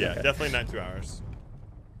 Okay. Yeah, okay. definitely not 2 hours.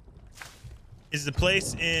 Is the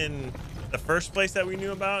place in the first place that we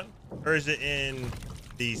knew about, or is it in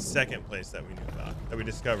the second place that we knew about, that we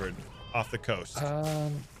discovered off the coast?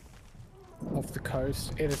 Off the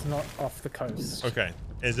coast. It is not off the coast. Okay.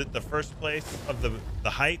 Is it the first place of the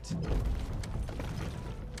height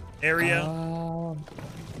area?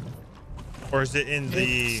 Or is it in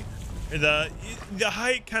the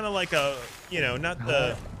height, kind of like a,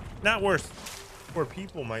 not where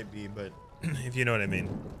people might be, but if you know what I mean.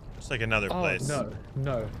 It's like another place. No.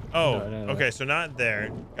 Oh, no. Okay, so not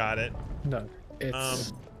there. Got it. No,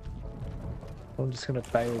 it's... I'm just gonna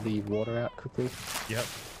bail the water out quickly. Yep.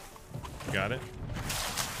 Got it.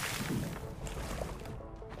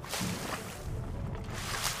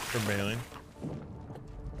 We're bailing.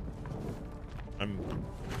 I'm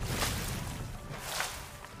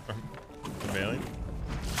bailing.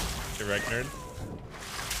 Direct nerd.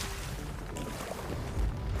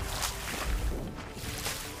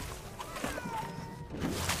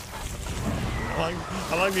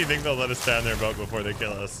 How long do you think they'll let us stay on their boat before they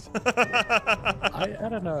kill us? I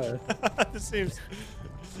don't know. This seems...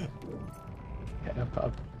 Yeah,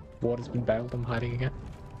 water's been bailed. I'm hiding again.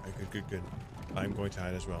 Good. I'm going to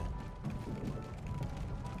hide as well.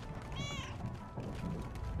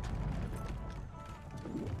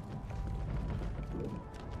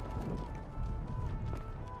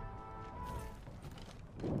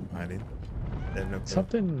 Hiding. They have no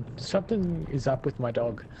clue. Something is up with my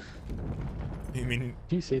dog. You mean?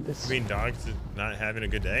 Do you see this? You mean dogs not having a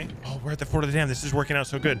good day? Oh, we're at the fort of the dam. This is working out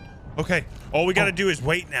so good. Okay, all we got to do is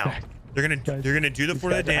wait now. They're gonna do the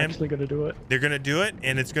fort of the dam. Actually gonna do it. They're gonna do it,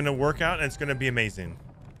 and it's gonna work out, and it's gonna be amazing.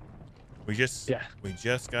 We just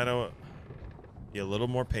gotta be a little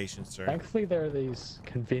more patient, sir. Thankfully, there are these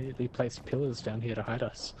conveniently placed pillars down here to hide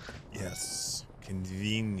us. Yes,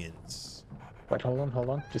 convenience. Wait, hold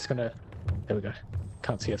on. Just gonna. There we go.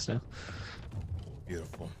 Can't see us now.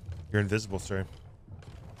 Beautiful. You're invisible, sir.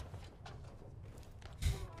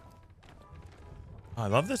 Oh, I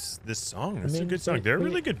love this song. It's a good song. They're a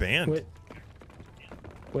really good band.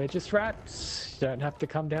 We're just rats. You don't have to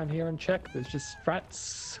come down here and check. There's just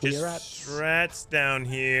rats. We're rats. Rats down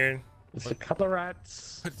here. There's a couple of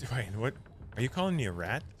rats. Wait, what? Are you calling me a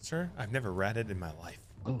rat, sir? I've never ratted in my life.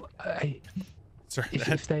 Oh, Sorry.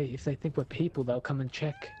 If they think we're people, they'll come and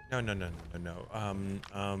check. No. I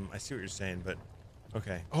see what you're saying, but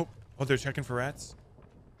okay. Oh, they're checking for rats.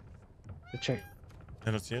 They're checking.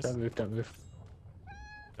 I don't see us. Don't move.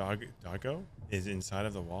 Doggo is inside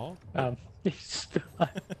of the wall. That's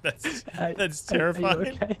terrifying. Are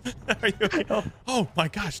you okay? Are you okay? Oh my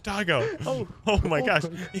gosh, Doggo. Oh my gosh.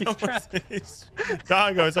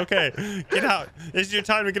 Doggo, it's okay. Get out. This is your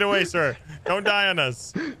time to get away, sir. Don't die on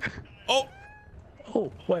us. Oh,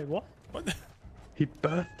 wait, what? What? He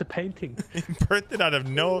birthed the painting. He birthed it out of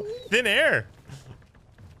thin air.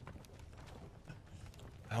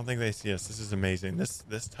 I don't think they see us. This is amazing. This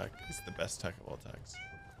tuck is the best tuck of all tucks.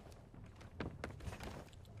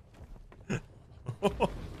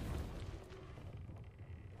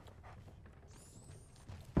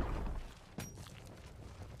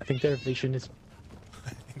 I think their vision is.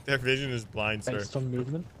 Blind, sir. Based on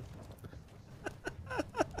movement.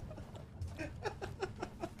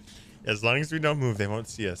 As long as we don't move, they won't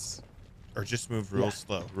see us. Or just move real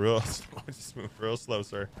slow. Just move real slow,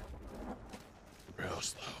 sir. Real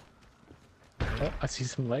slow. Oh, I see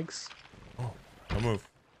some legs. Oh, don't move.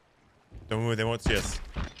 Don't move. They won't see us.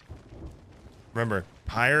 Remember,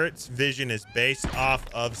 pirates' vision is based off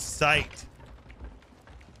of sight,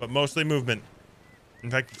 but mostly movement. In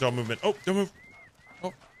fact, it's all movement. Oh, don't move.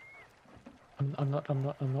 Oh. I'm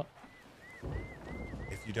not.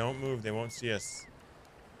 If you don't move, they won't see us.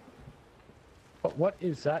 But what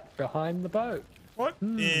is that behind the boat? What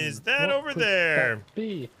is that over there? That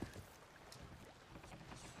be?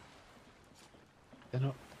 They're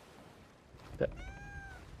not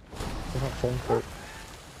falling for it.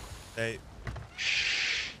 They.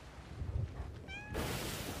 Shh.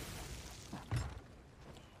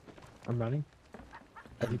 I'm running.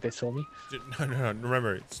 I think they saw me. No.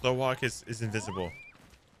 Remember, slow walk is invisible.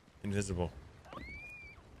 Invisible.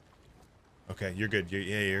 Okay, you're good.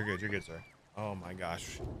 You're good. You're good, sir. Oh my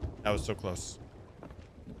gosh, that was so close.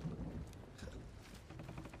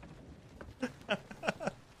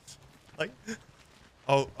 Like,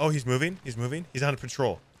 oh, he's moving. He's on a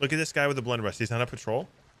patrol. Look at this guy with the blunderbuss. He's on a patrol.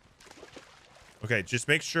 Okay, just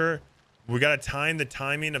make sure we gotta time the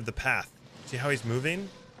timing of the path. See how he's moving?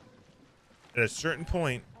 At a certain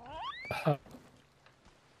point,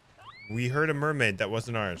 we heard a mermaid that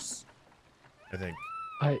wasn't ours. I think.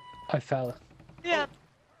 I fell. Yeah.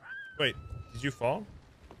 Wait, did you fall?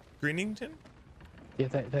 Greenington? Yeah,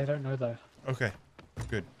 they don't know though. Okay,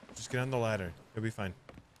 good. Just get on the ladder. You'll be fine.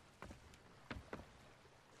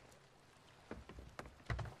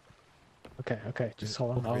 Okay. Just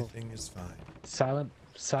hold on. Everything is fine.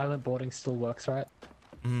 Silent boarding still works, right?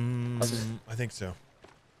 I think so.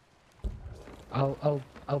 I'll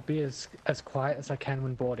be as quiet as I can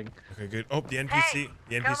when boarding. Okay, good. Oh, the NPC. Hey,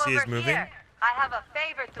 the NPC is moving. Here. I have a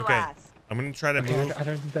favor to ask. I'm gonna try to move. I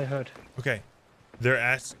don't think they heard. Okay, they're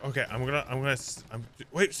asked. Okay,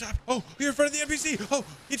 wait, stop. Oh, you're in front of the NPC. Oh,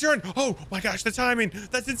 he turned. Oh my gosh, the timing.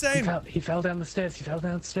 That's insane. He fell down the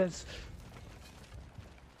stairs.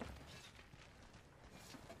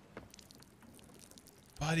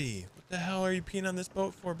 Buddy, what the hell are you peeing on this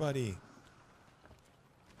boat for, buddy?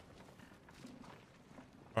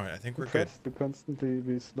 All right, I think we're good. To constantly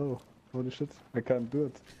be slow. Holy shit, I can't do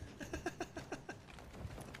it.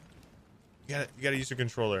 You gotta use your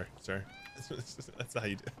controller, sir. That's how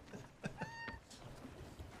you do it.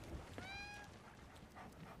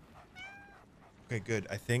 Okay, good.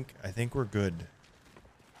 I think we're good.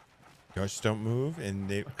 Just don't move, and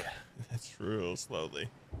they. Okay. That's real slowly.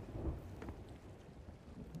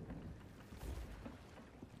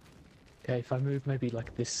 Okay, if I move maybe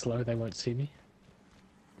like this slow, they won't see me.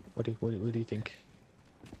 What do you think?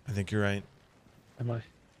 I think you're right. Am I?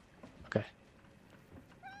 Okay.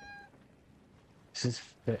 This is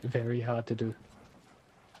very hard to do.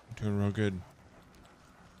 Doing real good.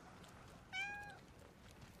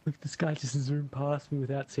 Look, this guy just zoomed past me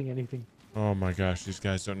without seeing anything. Oh my gosh, these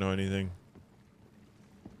guys don't know anything.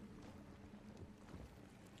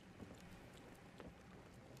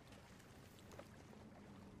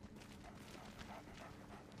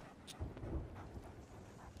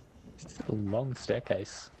 It's a long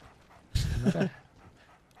staircase. No matter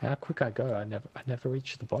how quick I go, I never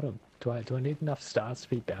reach the bottom. Do I need enough stars to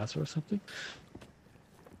be Bowser or something?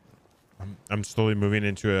 I'm slowly moving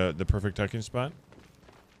into the perfect tucking spot.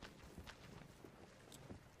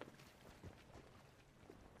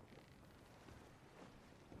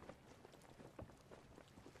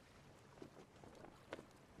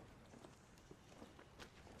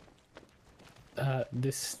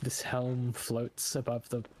 This helm floats above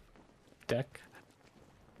the deck.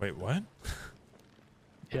 Wait, what?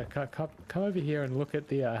 Yeah, come over here and look at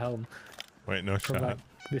the helm. Wait, no from, shot.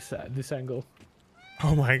 like, this angle.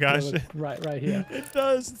 Oh my gosh! Look, right here. It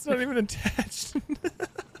does. It's not even attached.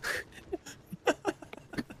 Okay,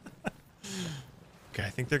 I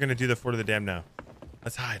think they're gonna do the Fort of the Dam now.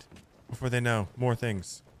 Let's hide before they know more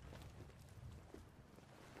things.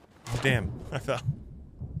 Oh damn! I fell.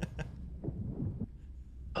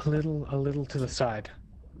 A little to the side.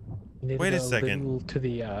 Wait a second. Little to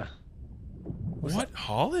the What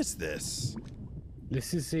hall is this?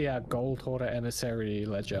 This is the Gold Hoarder Emissary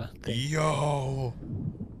Ledger thing. Yo!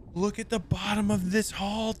 Look at the bottom of this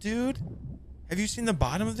hall, dude. Have you seen the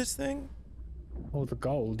bottom of this thing? Oh, the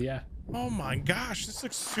gold, yeah. Oh my gosh, this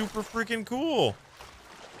looks super freaking cool.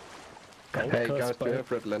 Hey guys, do you have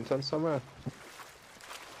red lantern somewhere?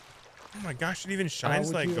 Oh my gosh, it even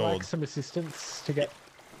shines like would you gold. like some assistance to get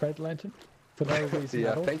red lantern? For no reason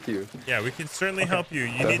Yeah, at all? thank you. Yeah, we can certainly help you.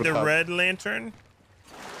 You need the red lantern?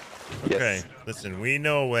 Okay, Yes. listen, we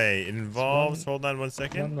know a way. It involves, hold on 1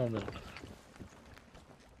 second. One moment.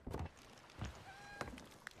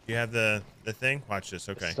 You have the thing? Watch this,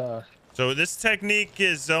 okay. Just, So this technique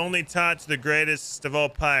is only taught to the greatest of all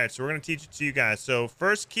pirates. So we're going to teach it to you guys. So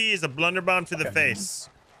first key is a blunder bomb to the face.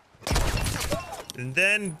 And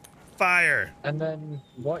then fire. and then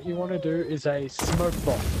what you want to do is a smoke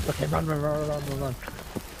bomb. Okay, run.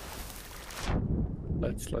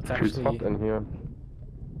 Let's Who's actually. hot in here?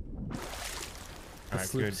 All right,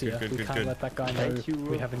 Sloops here. We can't let that guy know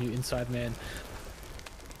we have a new inside man.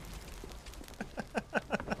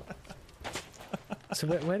 So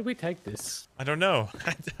where do we take this? I don't know.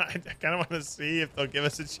 I kind of want to see if they'll give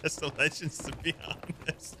us a chest of legends, to be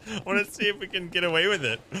honest. I want to see if we can get away with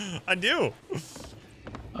it. I do.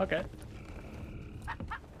 Okay.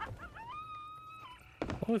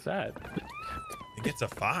 What was that? I think it's a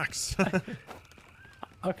fox.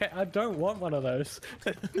 Okay, I don't want one of those.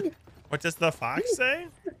 What does the fox say?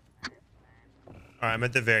 All right, I'm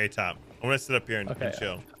at the very top. I'm going to sit up here and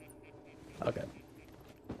chill. Okay.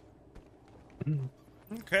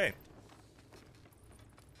 Okay.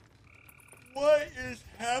 What is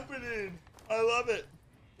happening? I love it.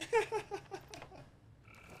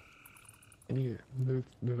 Can you move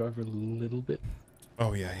over a little bit?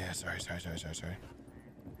 Oh yeah. Sorry.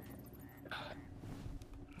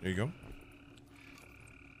 There you go.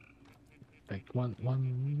 Like one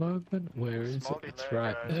moment. Where is it? It's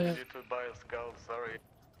right there.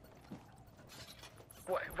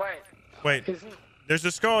 Wait. Wait. There's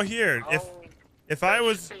a skull here. If I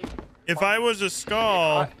was a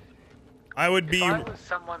skull, I would be. If I was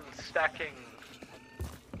someone stacking.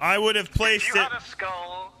 I would have placed If you it had a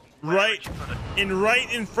skull, right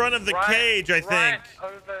in front of the cage. I think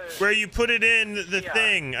where you put it in the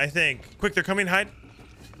thing. I think. Quick, they're coming. Hide.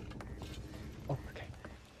 Oh, okay.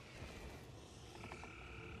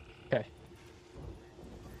 Okay.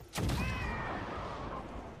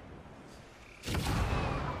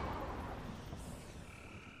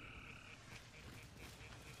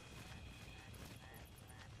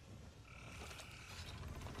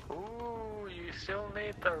 Ooh, you still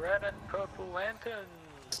need the red and purple lanterns.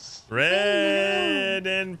 Red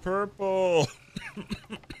and purple.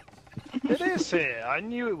 It is here. I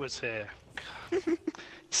knew it was here.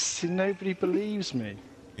 See, nobody believes me.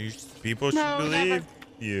 People should believe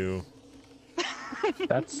you.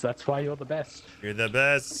 That's why you're the best. You're the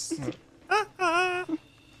best. I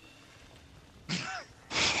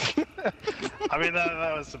mean,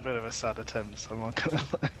 that was a bit of a sad attempt, so I'm not gonna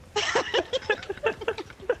lie.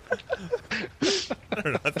 I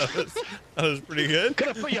don't know. I thought that was pretty good.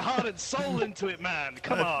 Gotta put your heart and soul into it, man.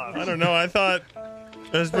 Come on. I don't know. I thought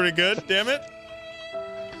that was pretty good. Damn it.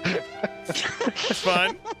 It's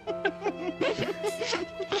fine. A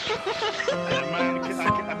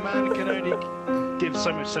man can only give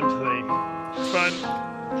so much sympathy. It's fun.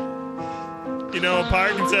 You know, a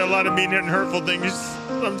pirate can say a lot of mean and hurtful things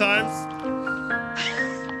sometimes.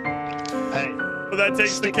 that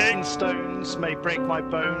takes the Sticks cake. and stones may break my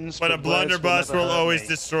bones, But a blunderbuss will always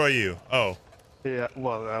destroy you. Oh. Yeah,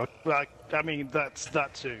 well, I mean, that's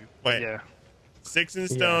that too. Wait. Yeah. Sticks and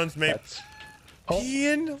stones may... Oh.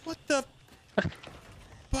 Ian, what the...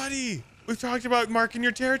 Buddy, we've talked about marking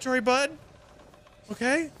your territory, bud.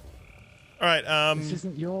 Okay? All right, This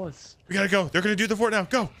isn't yours. we gotta go. They're gonna do the fort now.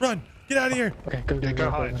 Go, run. Get out of here. Okay, go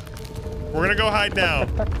hide. We're gonna go hide now.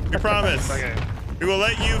 We promise. Okay. We will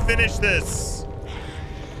let you finish this.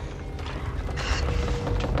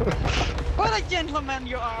 What a gentleman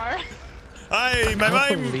you are. Hi, my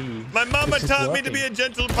mama this is taught me to working. be a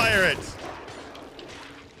gentle pirate.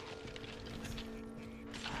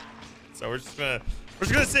 So we're just gonna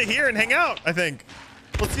sit here and hang out. I think.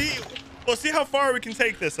 We'll see how far we can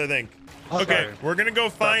take this. I think. Okay, we're gonna go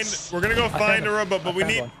find a rowboat, but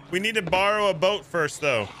we need to borrow a boat first,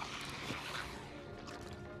 though.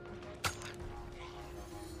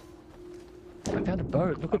 I found a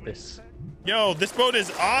boat. Look at this. Yo, this boat is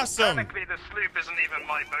awesome. Technically, the sloop isn't even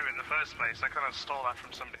my boat in the first place. I kind of stole that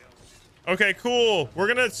from somebody else. Okay, cool. We're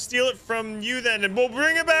gonna steal it from you then, and we'll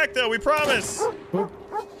bring it back, though. We promise.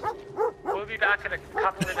 We'll be back in a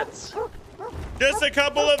couple minutes. Just a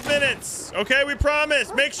couple of minutes. Okay, we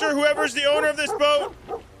promise. Make sure whoever's the owner of this boat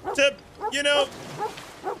to, you know,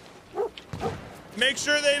 make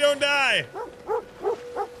sure they don't die.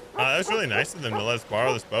 That was really nice of them to let us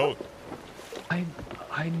borrow this boat.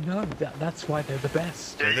 I know that's why they're the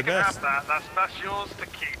best. Yeah, They're the you can best. have that. That's yours to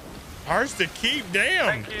keep. Ours to keep.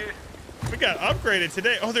 Damn. Thank you. We got upgraded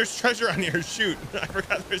today. Oh, there's treasure on here. Shoot. I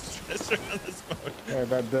forgot there's treasure on this boat. Yeah,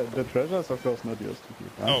 but the treasure's of course not yours to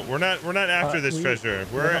keep. Huh? Oh, we're not after this treasure.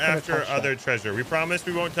 We're not gonna after touch other that. treasure. We promise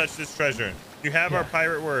we won't touch this treasure. You have our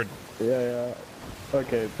pirate word. Yeah.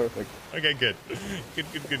 Okay, perfect. Okay, good.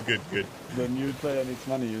 Good. The new player needs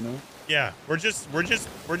money, you know. Yeah, we're just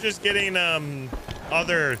getting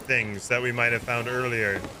other things that we might have found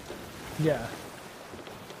earlier. Yeah.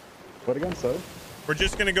 What again, sir? We're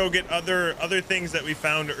just gonna go get other things that we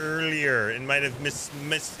found earlier and might have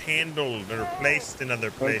mishandled or placed in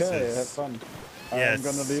other places. Okay, have fun. Yes. I'm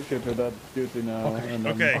gonna leave you to that duty now. Okay. And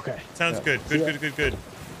then, Okay. Sounds Yeah. good.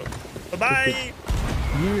 Bye bye.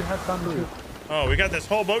 You have fun too. Oh, we got this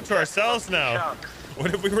whole boat to ourselves now.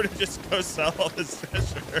 What if we were to just go sell all this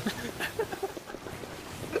treasure?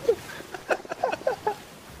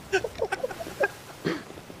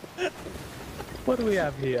 What do we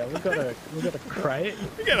have here? We got a crate.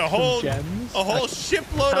 We got a some whole gems.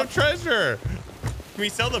 shipload of treasure. Can we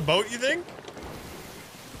sell the boat, you think?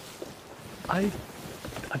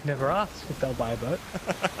 I've never asked if they'll buy a boat.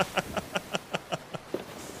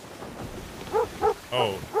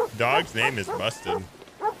 Oh, dog's name is busted.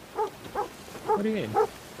 What do you mean?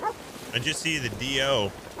 I just see the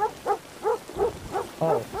DO.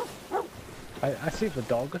 Oh. I see the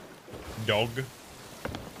dog. Dog.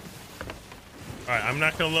 All right, I'm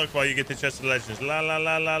not gonna look while you get the chest of legends. La la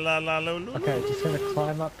la la la la la. Okay, just gonna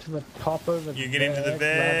climb up to the top of the. You get into the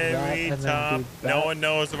very top. No one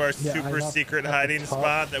knows of our Yeah, super I'm up secret at the hiding top.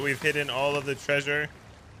 spot that we've hidden all of the treasure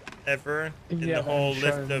ever in Yeah, the whole I've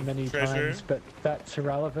lift shown of many treasure. times, but that's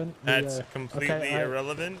irrelevant. That's completely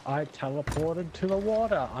irrelevant. I teleported to the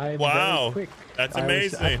water. I'm Wow, very quick. that's I was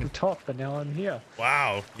amazing. at the top, and now I'm here.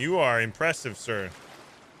 Wow, you are impressive, sir.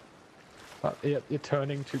 You're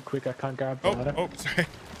turning too quick. I can't grab the Oh, ladder. oh, sorry.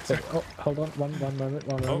 Oh, hold on. One moment.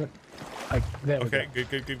 One moment. There we Okay, go.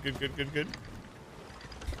 good. Good.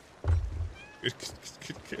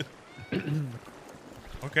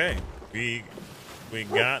 Okay, we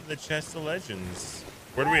got the chest of legends.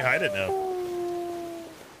 Where do we hide it now?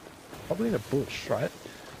 Probably in a bush, right?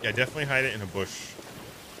 Yeah, definitely hide it in a bush.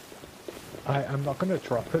 I'm not going to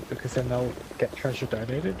drop it because then they'll get treasure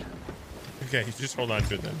donated. Okay, just hold on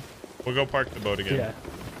to it then. We'll go park the boat again.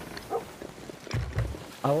 Yeah.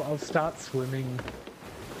 I'll start swimming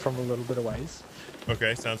from a little bit of ways.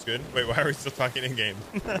 Okay, sounds good. Wait, why are we still talking in game?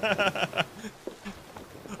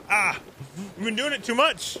 We've been doing it too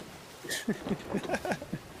much.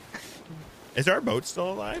 Is our boat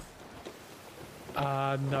still alive?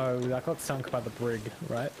 No, that got sunk by the brig,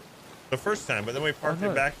 right? The first time, but then we parked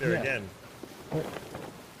it back there again.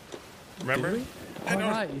 Remember? Did we? Oh,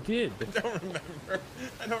 right, you did. I don't remember.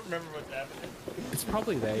 I don't remember what's happening. It's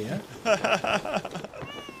probably there, yeah?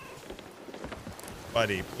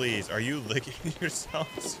 Buddy, please, are you licking yourself,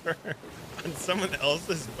 sir? On someone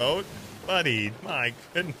else's boat? Buddy, my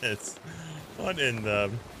goodness. What in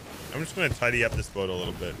the... I'm just going to tidy up this boat a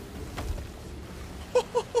little bit.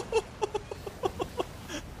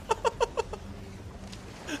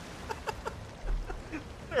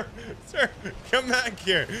 Sir, come back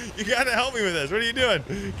here. You got to help me with this. What are you doing?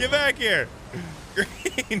 Get back here.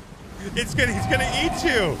 Green! He's gonna eat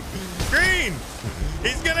you! Green!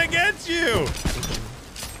 He's gonna get you!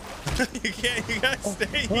 You gotta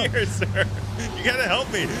stay here, sir. You gotta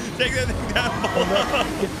help me. Take that thing down below.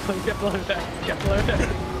 Get below deck. Get below deck.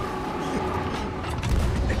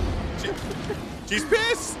 She's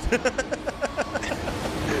pissed!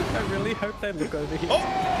 I really hope they look over here. Oh,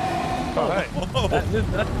 hey. Oh.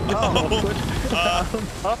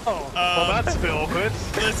 Well, that's a bit awkward.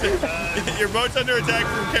 Listen, your boat's under attack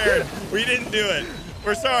from Karen. We didn't do it.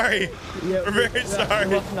 We're sorry. Yeah, We're very sorry.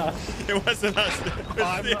 It wasn't us. It wasn't us.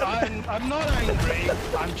 I'm not angry.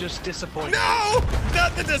 I'm just disappointed. No!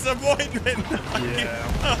 Not the disappointment.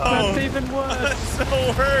 Yeah. Oh, That's even worse. that's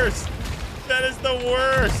the worst. That is the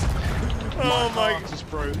worst. Oh my. Heart is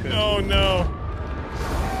broken. Oh no.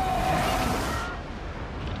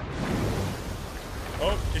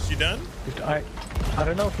 Oh, is she done? I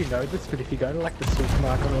don't know if you know this, but if you go to like the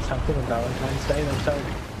supermarket or something on Valentine's Day, they'll sell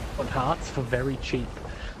chocolate hearts for very cheap.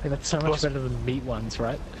 I think that's so much better than meat ones,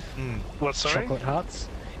 right? What, sorry? Chocolate hearts.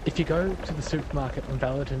 If you go to the supermarket on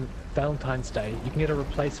Valentine's Day, you can get a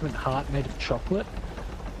replacement heart made of chocolate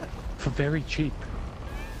for very cheap.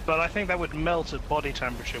 But I think that would melt at body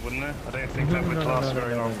temperature, wouldn't it? I don't think that would last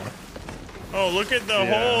very long. Oh, look at the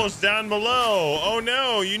holes down below. Oh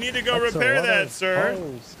no, you need to go repair that, sir.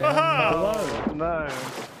 Below. No.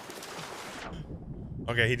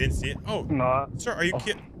 Okay, he didn't see it. Oh, No. sir, are you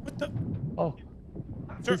kidding? What the? Oh,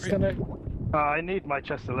 Sir, he's gonna. I need my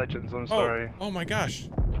chest of legends, I'm sorry. Oh my gosh.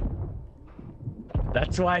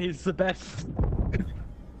 That's why he's the best.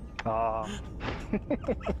 Ah.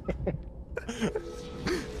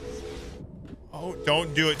 Oh,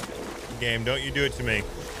 don't do it, game. Don't you do it to me.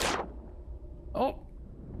 Oh,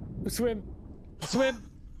 swim, swim.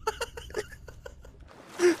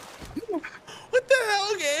 What the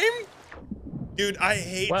hell, game? Dude, I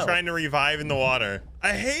hate trying to revive in the water.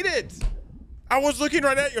 I hate it. I was looking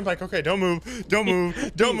right at you. I'm like, okay, don't move, don't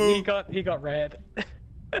move, don't move. He got red.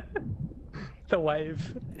 The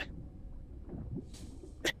wave.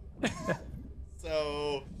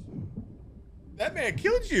 So that man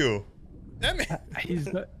killed you. That man.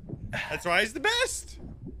 That's why he's the best.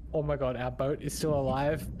 Oh my god, our boat is still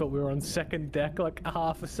alive, but we're on second deck, like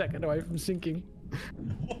half a second away from sinking.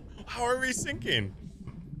 How are we sinking?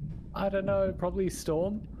 I don't know, probably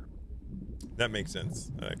storm. That makes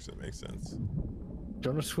sense. That actually makes sense. Do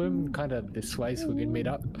you want to swim kind of this way so we can meet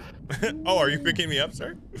up? Oh, are you picking me up,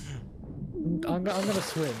 sir? I'm gonna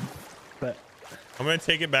swim, but... I'm gonna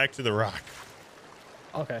take it back to the rock.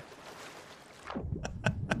 Okay.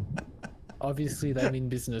 Obviously they mean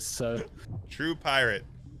business, so... True pirate.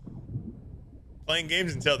 Playing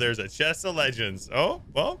games until there's a chest of legends. Oh,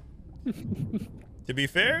 well. To be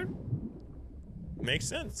fair, makes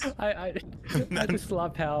sense. I just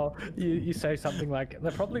love how you say something like,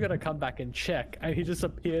 they're probably going to come back and check, and he just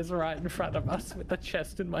appears right in front of us with the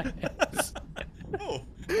chest in my hands. Oh,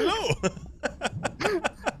 hello.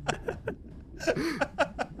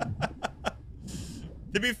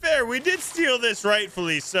 To be fair, we did steal this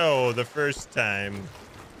rightfully so the first time,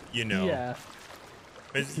 you know. Yeah.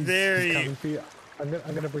 It's He's very... coming for you. I'm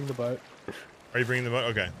gonna bring the boat. Are you bringing the boat?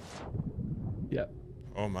 Okay. Yep.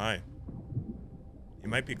 Oh my. He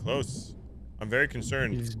might be close. I'm very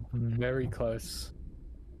concerned. He's very close.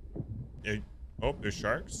 Oh, there's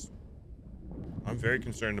sharks. I'm very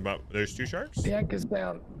concerned about... There's 2 sharks? The anchor's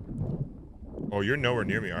down. Oh, you're nowhere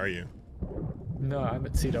near me, are you? No, I'm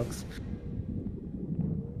at Sea Dogs.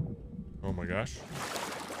 Oh my gosh.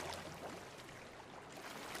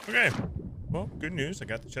 Okay. Well, good news. I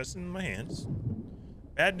got the chest in my hands.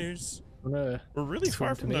 Bad news. We're really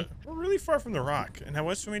far from the rock, and I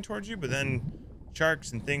was swimming towards you, but then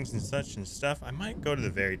sharks and things and such and stuff. I might go to the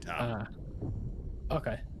very top.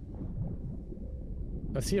 Okay.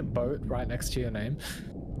 I see a boat right next to your name.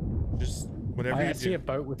 Just whatever you do. I see a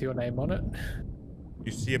boat with your name on it.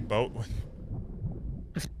 You see a boat with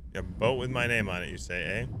a boat with my name on it, you say,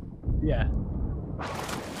 eh? Yeah.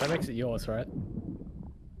 That makes it yours, right?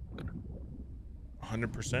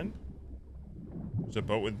 100%? There's a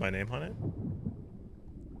boat with my name on it?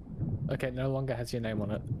 Okay, no longer has your name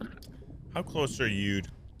on it. How close are you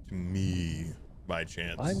to me, by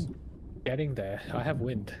chance? I'm getting there. I have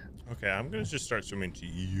wind. Okay, I'm gonna just start swimming to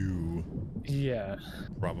you. Yeah.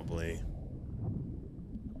 Probably.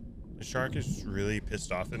 The shark is really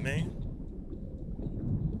pissed off at me.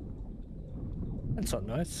 That's not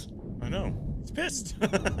nice. I know. It's pissed. I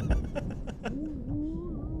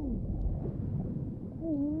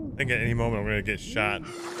think at any moment I'm gonna get shot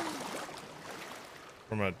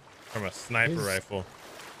from a sniper rifle.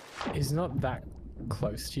 He's not that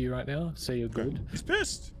close to you right now, so you're good. He's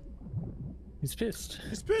pissed. He's pissed.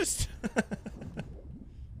 He's pissed.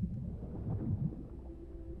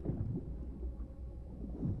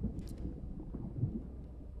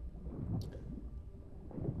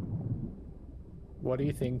 What do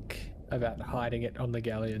you think about hiding it on the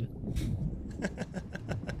galleon?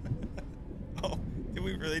 Oh, did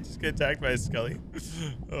we really just get attacked by a Scully?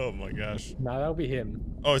 Oh my gosh. No, that'll be him.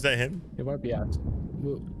 Oh, is that him? It won't be us.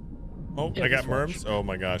 Oh, yeah, I got merms. Oh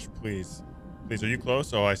my gosh, please. Please, are you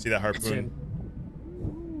close? Oh, I see that harpoon.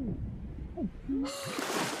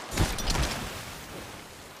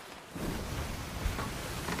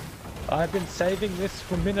 I've been saving this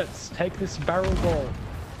for minutes. Take this barrel ball.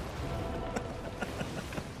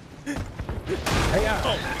 Hey,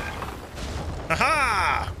 oh.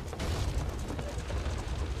 Aha!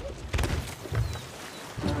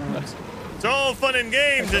 It's all fun and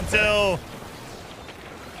games until...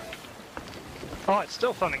 Oh, it's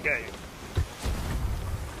still fun and games.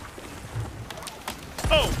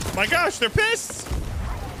 Oh my gosh, they're pissed!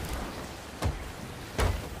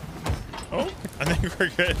 Oh, I think we're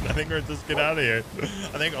good. I think we're just get out of here.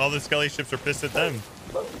 I think all the Scully ships are pissed at them.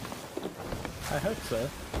 I hope so.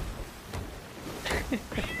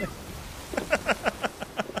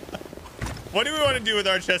 What do we want to do with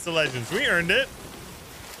our chest of legends? We earned it.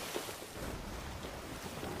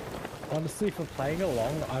 Honestly, for playing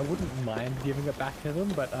along, I wouldn't mind giving it back to them,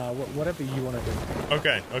 but whatever you want to do.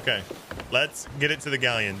 Okay, okay. Let's get it to the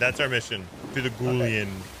galleon. That's our mission. To the Goulian.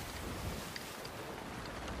 Okay.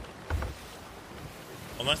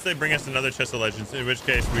 Unless they bring us another chest of legends, in which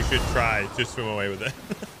case we should try to swim away with it.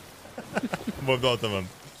 With both of them.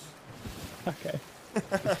 Okay.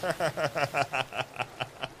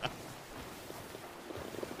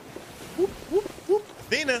 Whoop, whoop, whoop.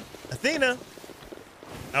 Athena! Athena!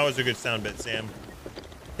 That was a good sound bit, Sam.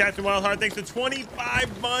 Captain Wildheart, thanks for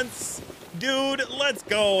 25 months. Dude, let's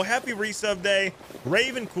go. Happy resub day.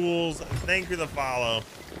 Raven Cools, thank you for the follow.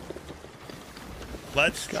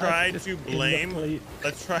 Let's try to blame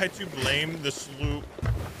the sloop,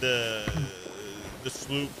 the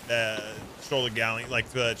sloop that stole the galleon, like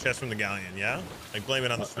the chest from the galleon, yeah? Like blame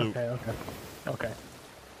it on the sloop. Okay.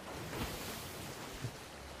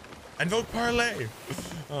 Invoke Parley.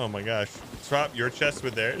 Oh my gosh. Swap your chest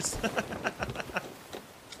with theirs.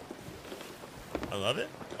 I love it.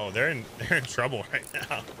 Oh, they're in trouble right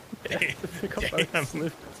now. Damn.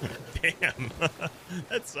 Damn.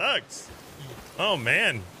 That sucks. Oh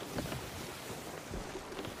man.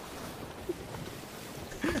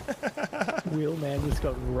 Wheelman just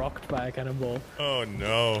got rocked by a cannonball. Oh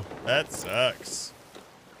no. That sucks.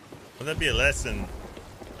 Will that be a lesson?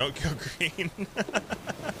 Don't kill green.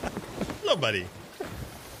 Hello, buddy.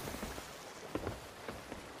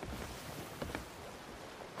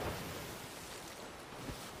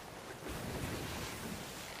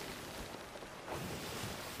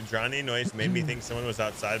 The drowning noise made me think someone was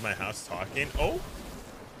outside my house talking. Oh.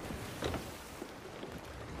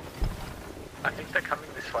 I think they're coming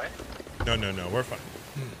this way. No, we're fine.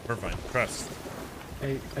 We're fine. Trust.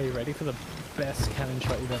 Are you ready for the best cannon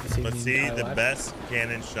shot you've ever seen? Let's see the best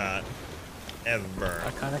cannon shot ever.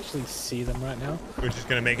 I can't actually see them right now. We're just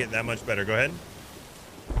gonna make it that much better. Go ahead.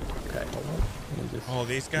 Okay, hold on. Oh,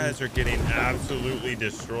 these guys are getting absolutely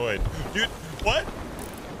destroyed. Dude, what?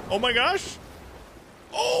 Oh my gosh.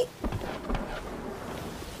 Oh!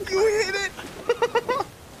 You hit it!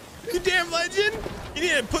 You damn legend! You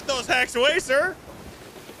need to put those hacks away, sir!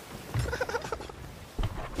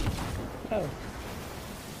 Oh.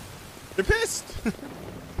 They're pissed!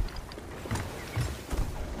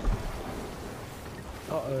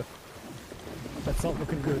 Uh-oh. That's not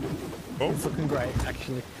looking good. Oh. It's looking great,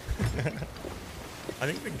 actually. I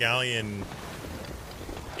think the galleon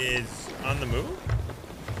is on the move.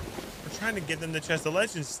 We're trying to get them the chest of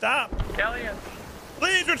legends. Stop! Galleon!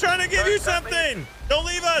 Please, we're trying to give you something! Don't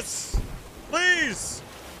leave us! Please!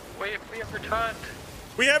 We have returned.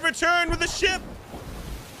 We have returned with a ship!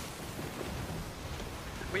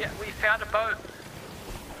 We found a boat.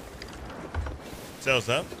 Sails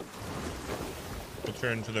up. We'll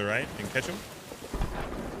turn to the right and catch him.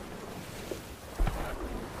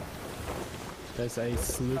 There's a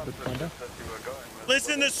sloop at Thunder.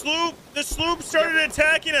 Listen, the sloop started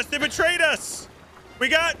attacking us. They betrayed us. We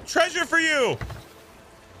got treasure for you.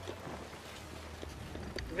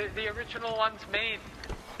 The original one's mean.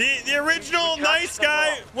 The original nice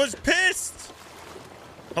guy was pissed.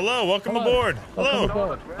 Hello, welcome aboard.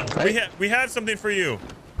 Hello. We have something for you.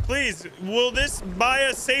 Please, will this buy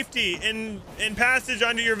us safety in passage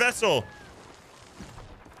onto your vessel?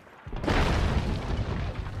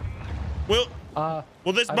 Will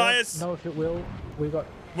this buy us? No, if it will. Hold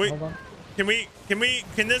on.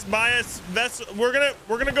 Can this buy us vessel? We're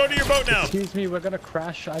gonna go to your boat now. Excuse me, we're gonna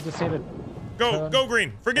crash. I just need to go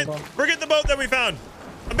green. Forget the boat that we found.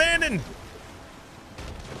 Abandoned.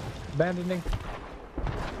 Abandoning.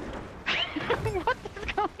 What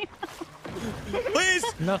is going on? Please.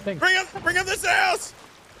 Nothing. Bring up the sails.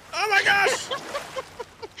 Oh my gosh.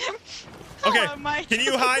 Okay. Oh, Can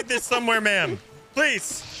you hide this somewhere, ma'am?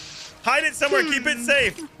 Please. Hide it somewhere. Keep it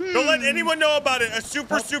safe. Don't let anyone know about it. A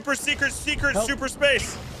super secret super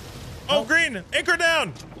space. Oh, green. Anchor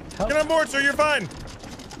down. Get on board, sir. You're fine.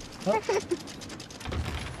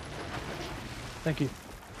 Thank you.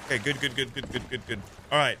 Okay, good.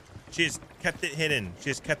 All right. She has kept it hidden. She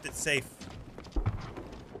has kept it safe.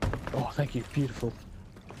 Oh, thank you. Beautiful.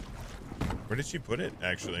 Where did she put it,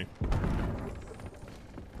 actually?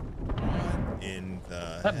 What in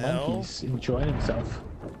the That hell? monkey's enjoying himself.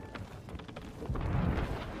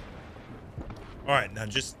 All right, now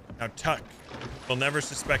tuck. They'll never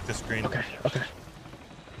suspect this, green. Okay.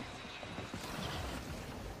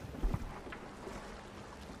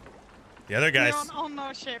 The other guys. We're on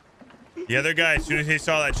our ship. The other guy, as soon as he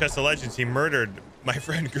saw that chest of legends, he murdered my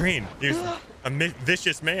friend Green. He was a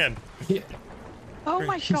vicious man. Yeah. Oh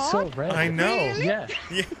my He's god. so red. I know. Really? Yeah.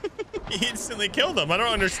 He instantly killed him. I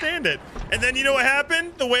don't understand it. And then you know what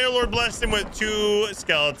happened? The Whale Lord blessed him with 2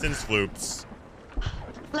 skeleton sloops.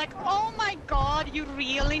 Like, oh my god, you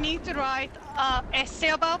really need to write an essay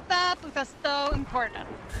about that because so important.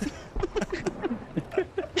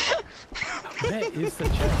 Where is the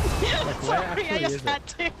chest? Like, where Sorry, I actually just is had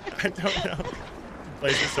it? to. I don't know.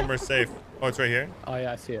 Place it somewhere safe. Oh, it's right here. Oh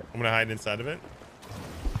yeah, I see it. I'm gonna hide inside of it.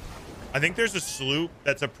 I think there's a sloop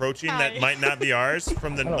that's approaching that Hi. might not be ours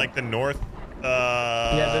from the the north.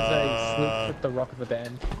 Yeah, there's a sloop with the rock of the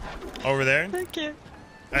band. Over there. Thank you.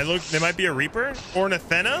 I look. There might be a Reaper or an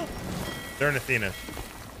Athena. They're an Athena.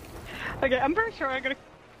 Okay, I'm pretty sure I'm gonna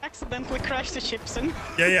accidentally crash the ship soon.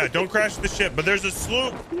 Yeah. Don't crash the ship. But there's a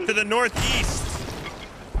sloop to the northeast.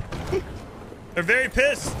 They're very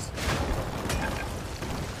pissed.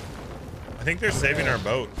 I think they're saving our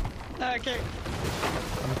boat. Okay.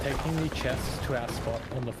 I'm taking the chest to our spot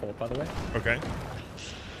on the fort, by the way. Okay.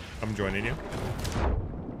 I'm joining you.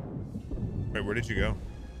 Wait, where did you go?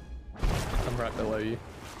 I'm right below you.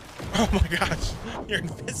 Oh my gosh, you're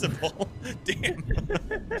invisible. Damn.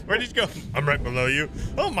 Where did you go? I'm right below you.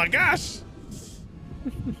 Oh my gosh.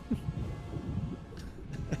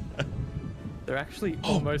 They're actually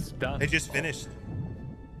almost done. They just finished.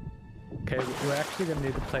 Okay, we're actually going to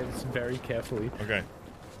need to play this very carefully. Okay.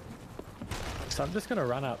 So I'm just going to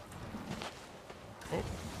run up. Oh.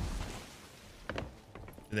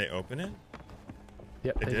 Did they open it?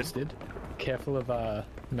 Yep, They they did? just did. Careful of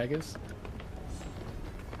megas.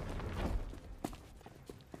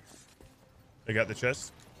 They got the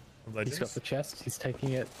chest of legends? He's got the chest. He's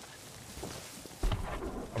taking it.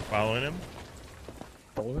 I'm following him.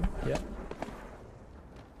 Follow him. Yeah.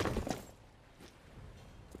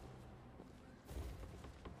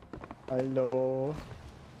 Hello.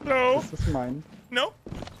 No. This is mine. No.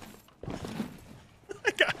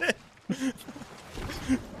 I got it.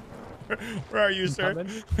 Where are you, sir?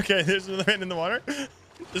 coming. Okay, there's another man in the water.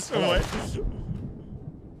 Just swim away.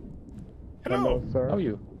 Hello. sir. How are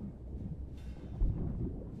you?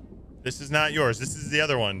 This is not yours. This is the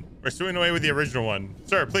other one. We're swimming away with the original one.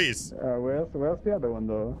 Sir, please. Where's the other one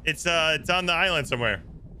though? It's on the island somewhere.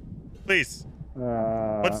 Please.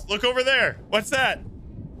 What's Look over there. What's that?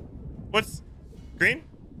 What's green?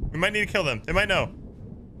 We might need to kill them. They might know.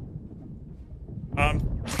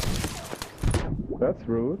 That's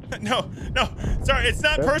rude. No. Sorry, it's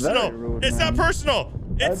not That's personal. very rude, it's man. not personal.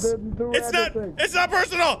 It's didn't do anything. It's not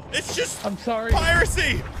personal. It's just I'm sorry.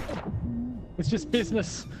 piracy. It's just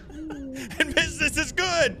business. And business is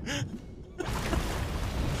good. All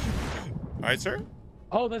right, sir.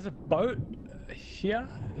 Oh, there's a boat here.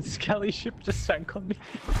 Skelly's ship just sank on me.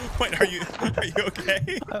 Wait, are you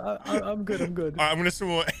okay? I'm good. I'm good. All right, I'm gonna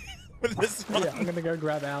swim away with this one. Yeah, I'm gonna go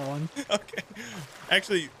grab our one. Okay.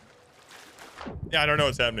 Actually, yeah, I don't know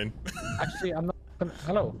what's happening. Actually, I'm not.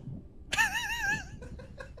 Hello.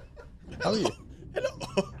 How are you?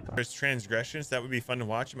 Hello. There's transgressions. That would be fun to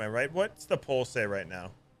watch. Am I right? What's the poll say right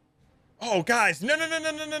now? Oh, guys,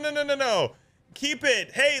 no. Keep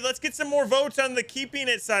it. Hey, let's get some more votes on the keeping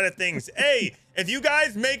it side of things. Hey, if you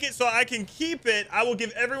guys make it so I can keep it, I will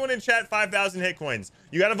give everyone in chat 5,000 hit coins.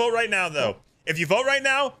 You got to vote right now, though. If you vote right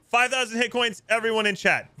now, 5,000 hit coins, everyone in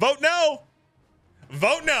chat. Vote no.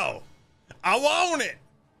 Vote no. I want it.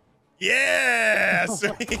 Yeah,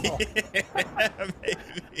 sweet. Yeah, baby.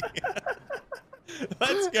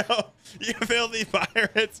 Let's go. You filthy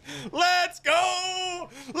pirates. Let's go.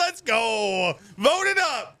 Let's go. Vote it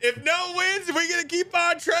up. If no wins, if we get to keep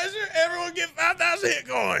our treasure, everyone get 5,000 hit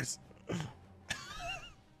coins.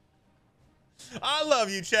 I love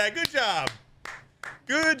you, Chad. Good job.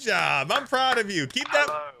 Good job. I'm proud of you. Keep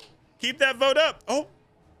that vote up. Oh.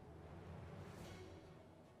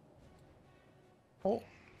 Oh.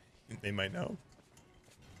 They might know.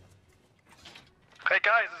 Hey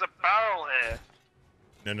guys, there's a barrel here.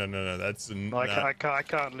 No. That's No, I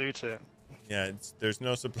can't loot it. Yeah, there's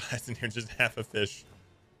no supplies in here. Just half a fish.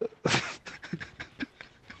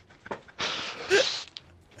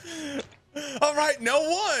 All right, no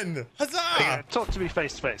one. Huzzah! Yeah, talk to me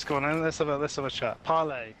face to face. Go on, let's have a chat.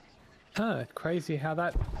 Parley. Huh, crazy how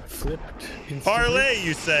that flipped instantly. Parley,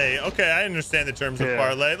 you say? Okay, I understand the terms of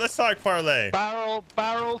parlay. Let's talk parlay.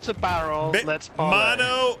 Barrel to barrel. Let's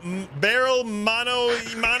parlay. Mono.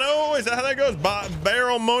 Is that how that goes?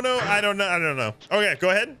 Barrel mono. I don't know. Okay, go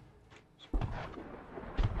ahead.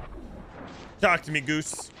 Talk to me,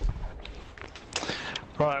 Goose.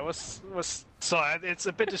 Right. Sorry, it's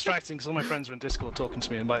a bit distracting because all my friends are in Discord talking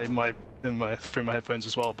to me through my headphones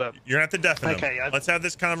as well. But you're gonna have to deafen them. Okay, let's have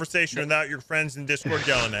this conversation without your friends in Discord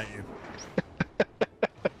yelling at you.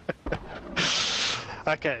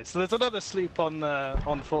 Okay, so there's another sloop on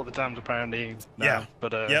Fort of the Damned apparently. Now, yeah.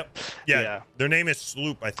 But yeah. Their name is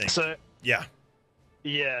Sloop, I think. So yeah,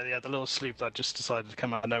 the little sloop that just decided to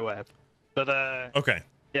come out of nowhere. But okay.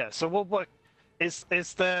 Yeah. So what is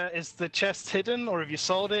the chest hidden, or have you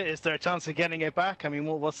sold it? Is there a chance of getting it back? I mean,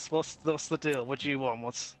 what's the deal? What do you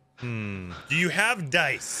want? Do you have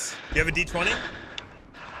dice? Do you have a D20?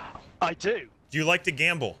 I do. Do you like to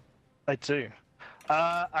gamble? I do.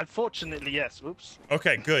 Unfortunately, yes. Oops.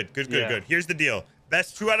 Okay, good. Here's the deal.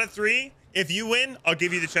 Best 2 out of 3. If you win, I'll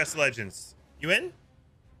give you the Chest of Legends. You in?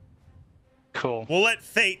 Cool. We'll let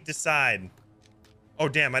fate decide. Oh,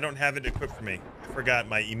 damn, I don't have it equipped for me. I forgot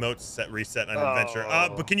my emotes reset on adventure.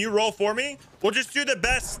 But can you roll for me? We'll just do the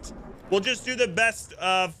best. We'll just do the best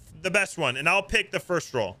of the best one, and I'll pick the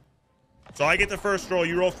first roll. So I get the first roll,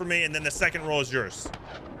 you roll for me, and then the second roll is yours.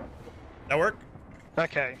 That work?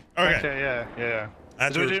 Okay. Yeah.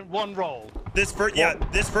 So we're doing one roll. This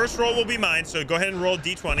first roll will be mine. So go ahead and roll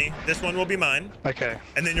D20. This one will be mine. Okay.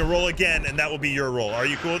 And then you'll roll again, and that will be your roll. Are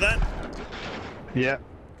you cool with that? Yeah.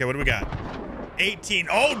 Okay, what do we got? 18.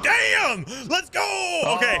 Oh, damn! Let's go!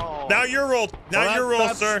 Okay, now your roll. Now your roll,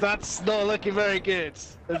 sir. That's not looking very good.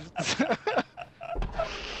 All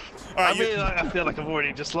right, I feel like I've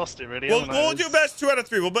already just lost it, really. We'll do best 2 out of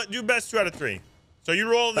 3. We'll do best 2 out of 3. So you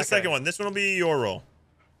roll the second one. This one will be your roll.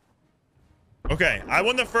 Okay, I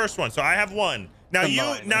won the first one, so I have 1. Now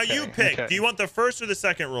you pick. Okay. Do you want the first or the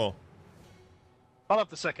second roll? I'll have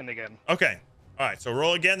the second again. Okay. All right, so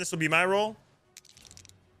roll again. This will be my roll.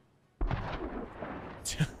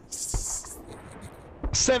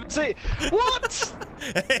 17. What?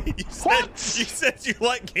 Hey, you said you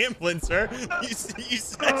like gambling, sir. You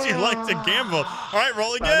said you like to gamble. All right,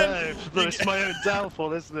 roll again. I know, but it's my own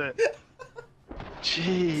downfall, isn't it?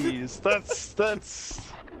 Jeez, that's.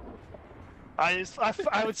 I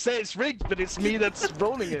would say it's rigged, but it's me that's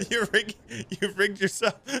rolling it. You rigged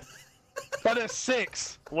yourself. But a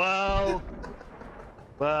 6. Well.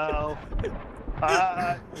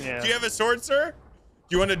 Yeah. Do you have a sword, sir?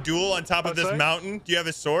 Do you want a duel on top of this mountain? Do you have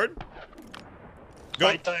a sword?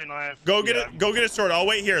 I don't. Go get a sword. I'll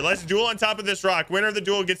wait here. Let's duel on top of this rock. Winner of the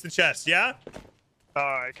duel gets the chest. Yeah.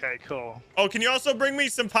 Oh, okay, cool. Oh, can you also bring me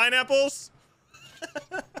some pineapples?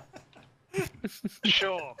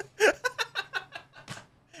 Sure.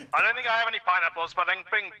 I don't think I have any pineapples, but I can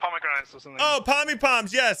bring pomegranates or something. Oh,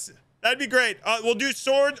 pommy-poms, yes. That'd be great. We'll do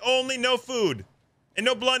sword only, no food. And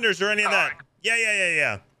no blunders or any of that.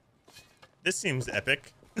 Yeah. This seems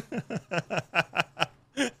epic.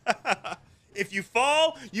 If you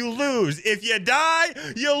fall, you lose. If you die,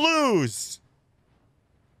 you lose.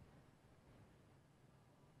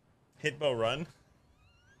 Hitbo run.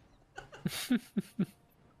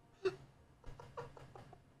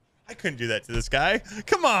 I couldn't do that to this guy.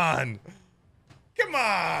 Come on.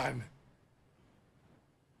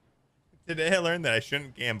 Today I learned that I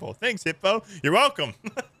shouldn't gamble. Thanks, Hitbo. You're welcome.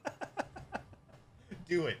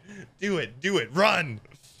 Do it. Run.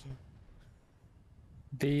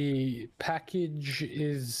 The package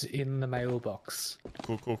is in the mailbox.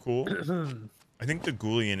 Cool. I think the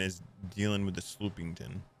Ghoulian is dealing with the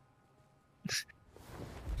Sloopington.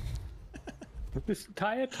 This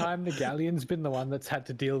entire time, the galleon's been the one that's had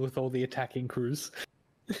to deal with all the attacking crews.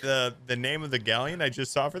 The name of the galleon I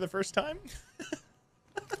just saw for the first time?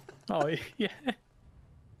 Oh, yeah.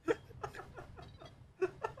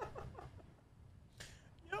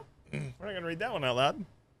 We're not gonna read that one out loud.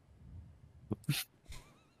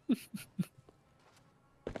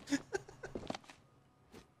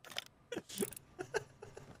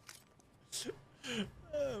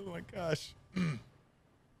 Oh my gosh.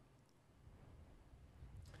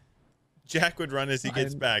 Jack would run as he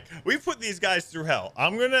gets back. We put these guys through hell.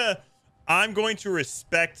 I'm going to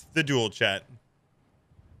respect the duel, chat.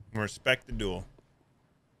 Respect the duel.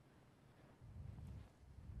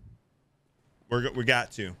 We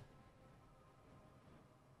got to.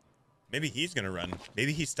 Maybe he's gonna run.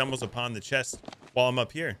 Maybe he stumbles upon the chest while I'm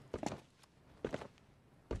up here.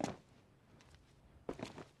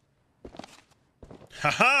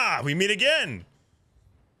 Haha! We meet again.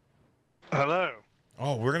 Hello.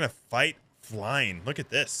 Oh, we're gonna fight flying. Look at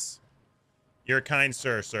this. You're a kind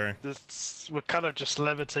sir. We're kind of just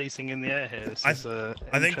levitating in the air here.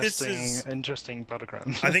 This is interesting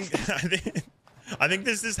battleground. I think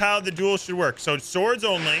this is how the duel should work. So swords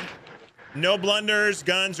only, no blunders,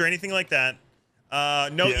 guns, or anything like that.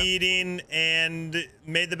 No eating, and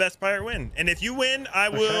may the best pirate win. And if you win, I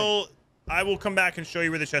will come back and show you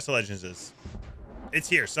where the Chest of Legends is. It's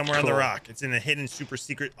here, somewhere on the rock. It's in a hidden, super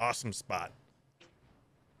secret, awesome spot.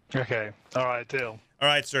 Okay. All right, deal. All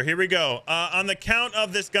right, sir. Here we go. On the count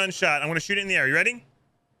of this gunshot, I'm going to shoot it in the air. You ready?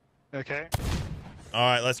 Okay. All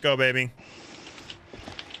right, let's go, baby.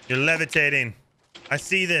 You're levitating. I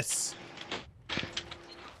see this.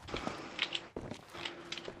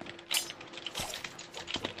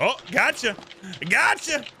 Oh, gotcha.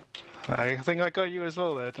 Gotcha. I think I got you as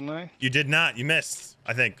well there, didn't I? You did not. You missed,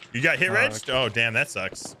 I think. You got hit regged? Okay. Oh, damn. That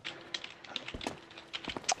sucks.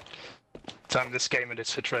 Time this game and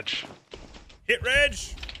it's hit reg. Hit reg.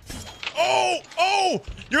 Oh, oh,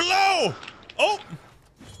 you're low. Oh.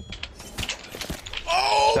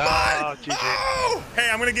 Oh, my. Oh. Hey,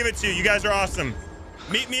 I'm going to give it to you. You guys are awesome.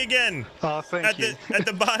 Meet me again. Oh, thank you. At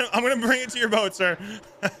the bottom. I'm going to bring it to your boat, sir.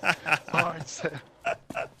 All right, sir.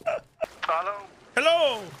 Hello.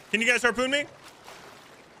 Hello. Can you guys harpoon me?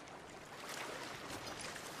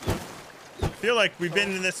 I feel like we've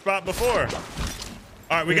been in this spot before.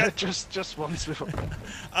 All right, we got just once before.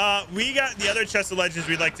 We got the other Chest of Legends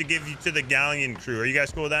we'd like to give you to the Galleon crew. Are you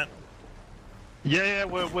guys cool with that? Yeah,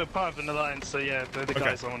 we're part of an alliance, so yeah, they're the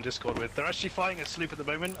guys I'm on Discord with. They're actually fighting a sloop at the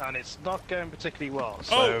moment, and it's not going particularly well.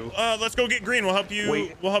 So let's go get Green. We'll help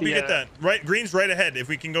you. We'll help you get that. Right, Green's right ahead. If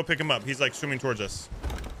we can go pick him up, he's like swimming towards us.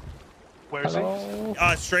 Where is he?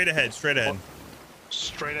 Straight ahead. Straight ahead.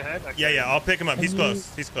 Straight ahead. Okay. Yeah. I'll pick him up. He's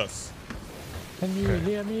close. He's close. Can you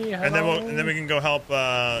hear me? Hello? And then we can go help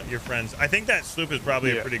your friends. I think that sloop is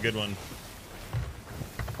probably a pretty good one.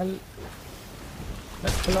 Hello.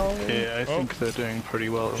 Yeah, I think they're doing pretty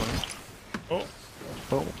well at the moment.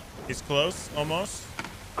 Oh. He's close, almost.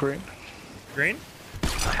 Green. Green?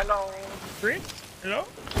 Hello. Green? Hello?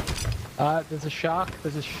 There's a shark.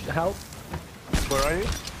 There's a help. Where are you?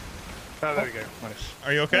 Oh, there we go. Nice.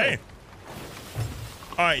 Are you okay?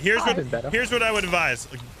 All right, here's what I would advise.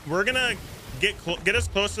 We're gonna get us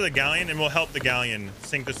close to the Galleon, and we'll help the Galleon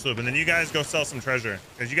sink the sloop, and then you guys go sell some treasure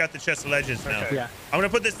because you got the Chest of Legends now. Okay. Yeah. I'm gonna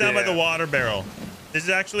put this down by the water barrel. This is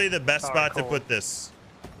actually the best spot to put this.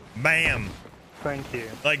 Bam. Thank you.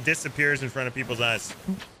 Like disappears in front of people's eyes.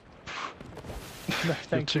 No,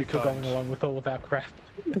 thank you for going along with all of our crap.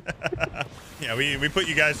 Yeah, we put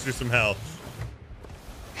you guys through some hell.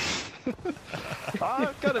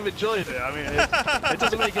 I've kind of enjoyed it. I mean, it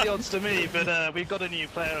doesn't make any odds to me, but we've got a new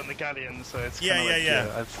player on the Galleon, so it's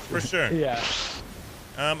yeah, for sure. Yeah.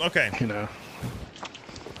 Okay. You know.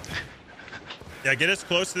 Yeah, get us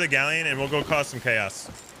close to the Galleon, and we'll go cause some chaos.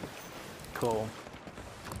 Cool.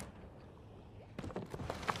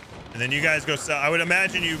 And then you guys go sell. I would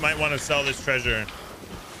imagine you might want to sell this treasure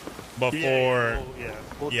before.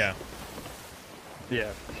 Yeah.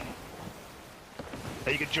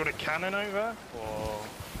 Are you gonna shoot a cannon over, or?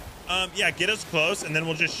 Yeah, get us close, and then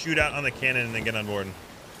we'll just shoot out on the cannon and then get on board.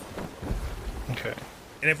 Okay.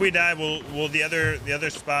 And if we die, we'll the other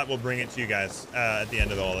spot we'll bring it to you guys at the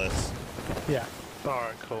end of all this. Yeah. All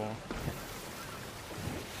right. Cool.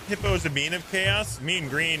 Hippo is a being of chaos. Me and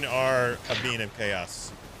Green are a being of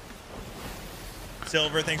chaos.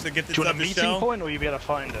 Silver, thanks for get this up the meeting show. Point, or you be able to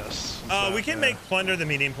find us? We can make plunder the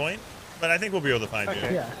meeting point, but I think we'll be able to find you.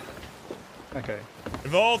 Yeah. Okay.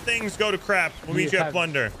 If all things go to crap, we'll meet you at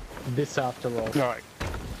plunder. This after all. All right.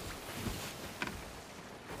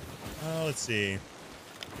 Let's see.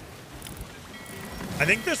 I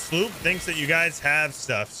think the sloop thinks that you guys have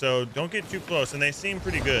stuff, so don't get too close, and they seem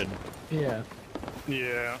pretty good. Yeah.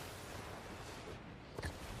 Yeah.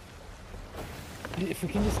 If we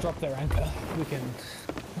can just drop their anchor, we can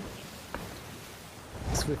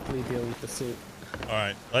swiftly deal with the suit. All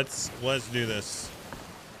right, let's do this.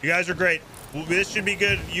 You guys are great. This should be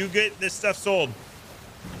good. You get this stuff sold.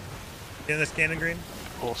 Get this cannon green.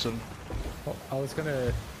 Awesome. Oh, I was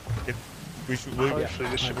gonna. Hopefully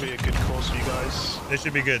this should be a good course for you guys. This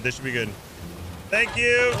should be good. This should be good. Thank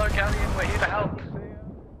you. Hello, Galleon. We're here to help.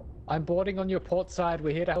 I'm boarding on your port side.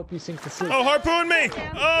 We're here to help you sink the sloop. Oh, harpoon me!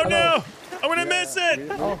 Oh no! I'm gonna miss it. We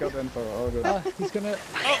got info. All good. He's gonna.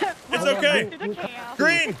 Oh, it's okay.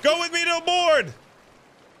 Green, go with me to the board.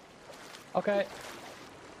 Okay.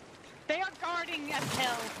 They are guarding as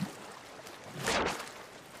hell.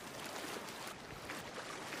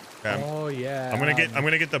 Okay. Oh yeah. I'm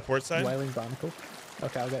gonna get the port side. Whaling barnacle.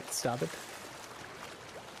 Okay, I'll get starboard.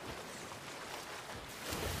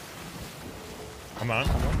 Come on.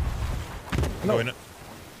 No. Going.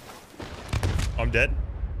 I'm dead.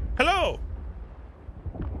 Hello.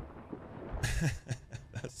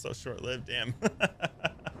 That's so short-lived. Damn.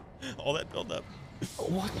 All that build up.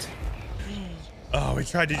 What? Oh, we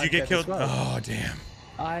tried. Did you get killed? Well. Oh, damn.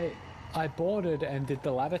 I boarded and did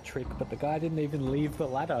the ladder trick, but the guy didn't even leave the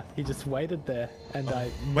ladder. He just waited there, and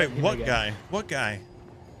I. Wait, what guy? What guy?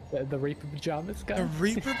 The Reaper Pajamas guy. The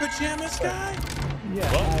Reaper Pajamas guy?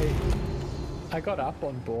 Yeah. Well. I got up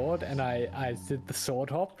on board and I did the sword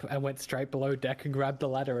hop and went straight below deck and grabbed the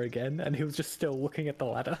ladder again, and he was just still looking at the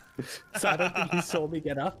ladder. So I don't think he saw me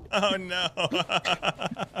get up. Oh no.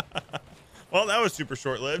 Well, that was super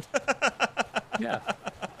short-lived. Yeah.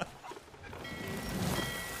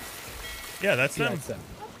 Yeah, that's them.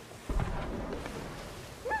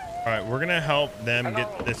 All right, we're gonna help them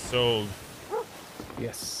get this sold.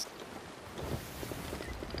 Yes.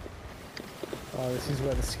 Oh, this is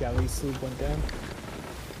where the Scally sloop went down.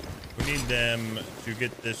 We need them to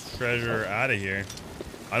get this treasure out of here.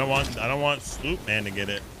 I don't want Sloop Man to get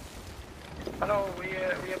it. Hello, we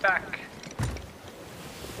are back.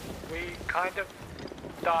 We kind of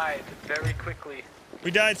died very quickly.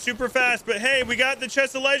 We died super fast, but hey, we got the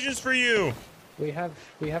chest of legends for you. We have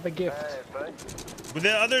a gift.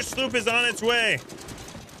 The other sloop is on its way.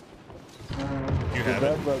 You have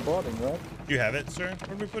it. Well boarding, right? You have it, sir.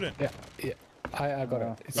 Where did we put it? Yeah. I got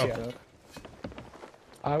it. It's here.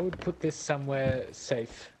 I would put this somewhere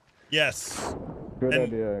safe. Yes. Good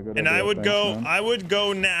idea. Good and idea. I would Thanks, go. man. I would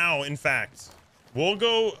go now. In fact, we'll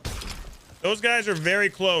go. Those guys are very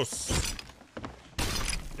close.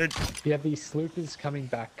 Yeah, the sloop is coming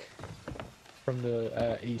back from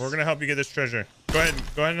the east. We're gonna help you get this treasure. Go ahead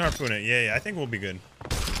and harpoon it. Yeah. I think we'll be good.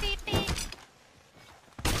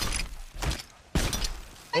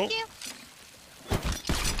 Thank you.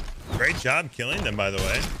 Great job killing them, by the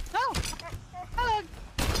way. Oh, hello.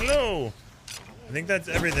 Hello. I think that's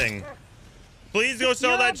everything. Please go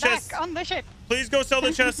sell that chest. On the ship. Please go sell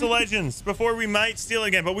the chest of legends before we might steal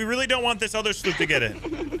again. But we really don't want this other sloop to get it.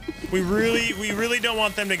 We really don't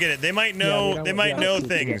want them to get it. They might know. Yeah, they might know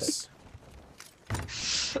things.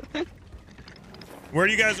 Where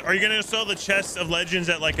do you guys? Are you gonna sell the chest of legends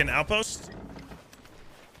at like an outpost?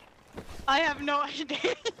 I have no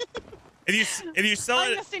idea. If you sell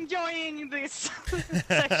I'm it, just enjoying this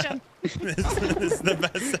section. this is the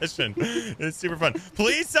best session. It's super fun.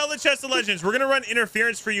 Please sell the chest of legends. We're gonna run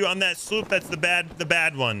interference for you on that sloop. That's the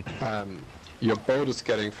bad one. Your boat is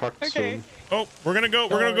getting fucked soon. Oh, we're gonna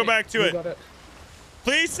go back to it.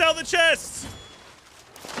 Please sell the chest.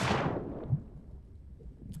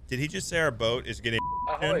 Did he just say our boat is getting?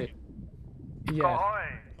 Ahoy. Yeah. Ahoy.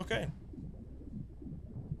 Okay.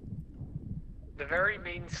 The very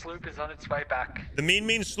mean sloop is on its way back. The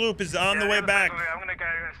mean sloop is on the way back. I'm gonna go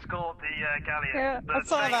escort the galleon. Yeah, I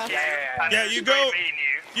saw that. Yeah, you go.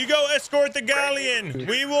 You go escort the galleon.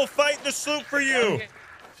 We will fight the sloop for you.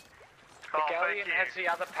 The galleon has the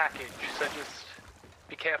other package, so just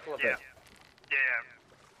be careful of it.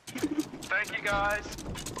 Yeah. Thank you, guys.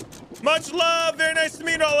 Much love. Very nice to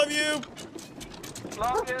meet all of you.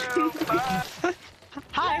 Love you. Bye.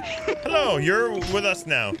 Hi. Hello. You're with us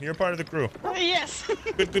now. You're part of the crew. Yes.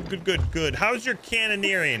 Good. How's your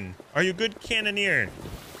cannoneering? Are you good cannoneer?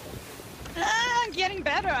 I'm getting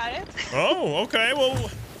better at it. Oh, okay. Well,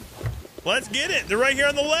 let's get it. They're right here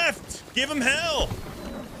on the left. Give them hell.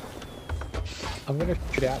 I'm gonna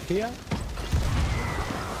shoot out here.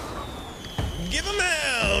 Give them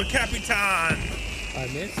hell, Capitan. I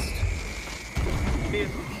missed.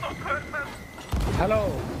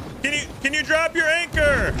 Hello. Can you drop your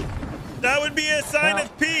anchor? That would be a sign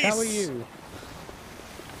of peace. How are you?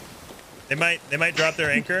 They might drop their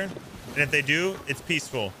anchor, and if they do, it's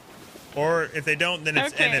peaceful. Or if they don't, then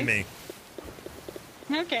it's enemy.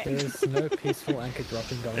 Okay. There's no peaceful anchor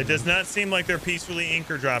dropping going on. It does not seem like they're peacefully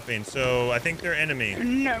anchor dropping, so I think they're enemy.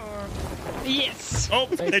 No. Yes. Oh,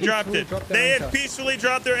 they dropped it. They have peacefully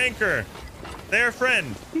dropped their anchor. They are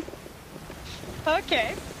friend.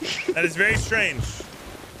 Okay. That is very strange.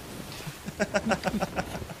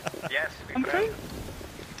 Yes, I'm free.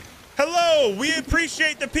 Hello, we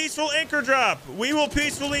appreciate the peaceful anchor drop. We will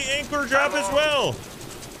peacefully anchor drop as well.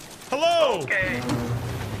 Hello. Okay.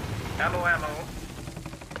 Hello.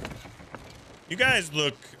 You guys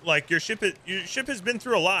look like your ship has been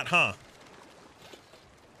through a lot, huh?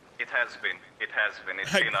 It has been. It's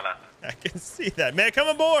been a lot. I can see that. Man, come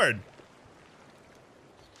aboard.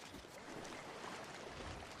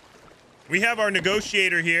 We have our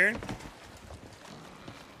negotiator here.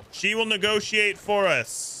 She will negotiate for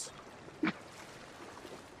us. You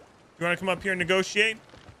want to come up here and negotiate?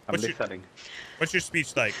 I'm listening. What's your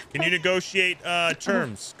speech like? Can you negotiate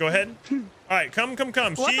terms? Go ahead. All right, come. What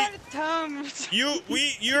are the terms?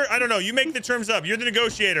 You're. I don't know. You make the terms up. You're the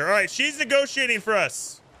negotiator. All right, she's negotiating for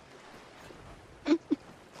us.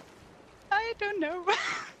 I don't know.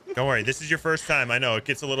 Don't worry. This is your first time. I know it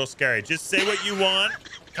gets a little scary. Just say what you want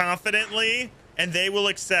confidently, and they will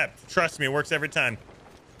accept. Trust me, it works every time.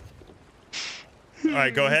 All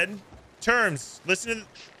right, go ahead. Terms. Listen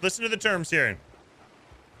to the terms here.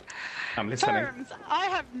 I'm listening. Terms. I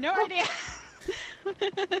have no idea.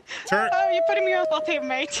 Oh, you're putting me on spot here,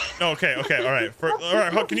 mate. Okay. All right. All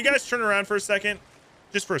right. Can you guys turn around for a second?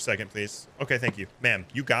 Just for a second, please. Okay, thank you, ma'am.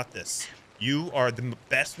 You got this. You are the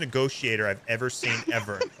best negotiator I've ever seen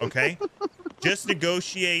ever. Okay. Just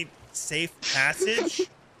negotiate safe passage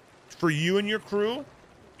for you and your crew,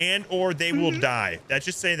 and or they will die.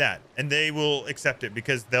 Just say that, and they will accept it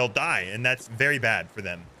because they'll die, and that's very bad for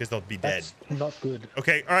them because they'll be dead. That's not good.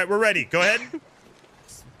 Okay. All right. We're ready. Go ahead.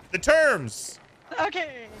 The terms.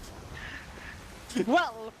 Okay.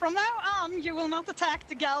 Well, from now on, you will not attack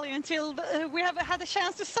the galley until we have had a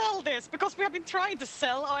chance to sell this, because we have been trying to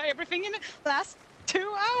sell everything in the last 2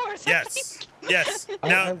 hours. Yes. Yes.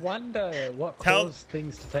 Now, I wonder what caused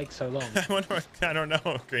things to take so long. I don't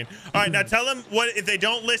know, Green. All right, now tell them what if they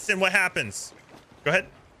don't listen. What happens? Go ahead.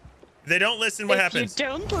 If they don't listen, what happens?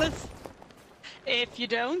 If you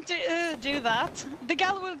don't do that, the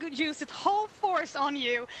galley will use its whole force on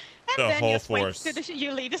you, and then whole just force. wait till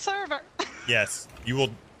you leave the server. Yes, you will.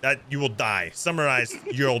 You will die. Summarize,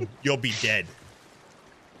 you'll be dead.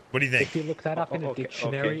 What do you think? If you look that up in a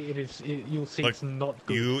dictionary, you'll see it's not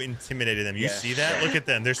good. You intimidated them. You see that? Look at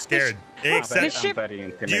them. They're scared. They accept.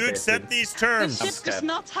 Do you accept these terms? The ship does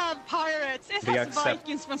not have pirates. It has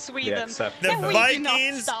Vikings from Sweden. The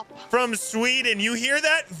Vikings from Sweden. You hear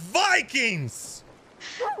that? Vikings.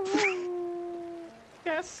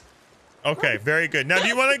 Yes. Okay, very good. Now, do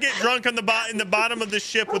you want to get drunk on in the bottom of the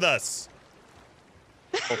ship with us?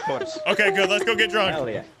 Of course. Okay, good. Let's go get drunk. Hell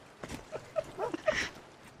yeah.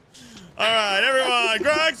 All right, everyone.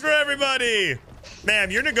 Grogs for everybody.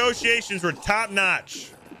 Ma'am, your negotiations were top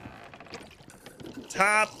notch.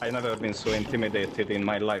 I've never been so intimidated in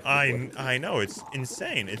my life. I know. It's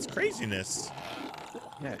insane. It's craziness.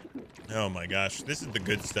 Yeah. Oh my gosh. This is the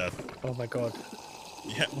good stuff. Oh my god.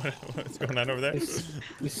 Yeah, what's going on over there? This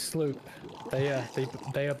sloop. They are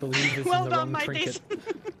believers well in the done, wrong trinket.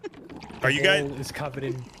 Are you guys? All is covered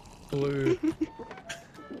in blue.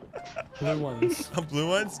 Blue ones. Oh, blue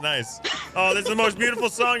ones? Nice. Oh, this is the most beautiful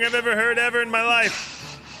song I've ever heard in my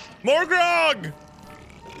life. More grog!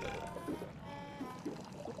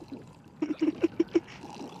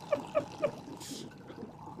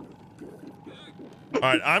 All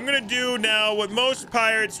right, I'm going to do now what most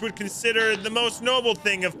pirates would consider the most noble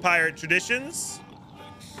thing of pirate traditions.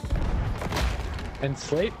 And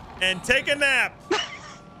sleep. And take a nap.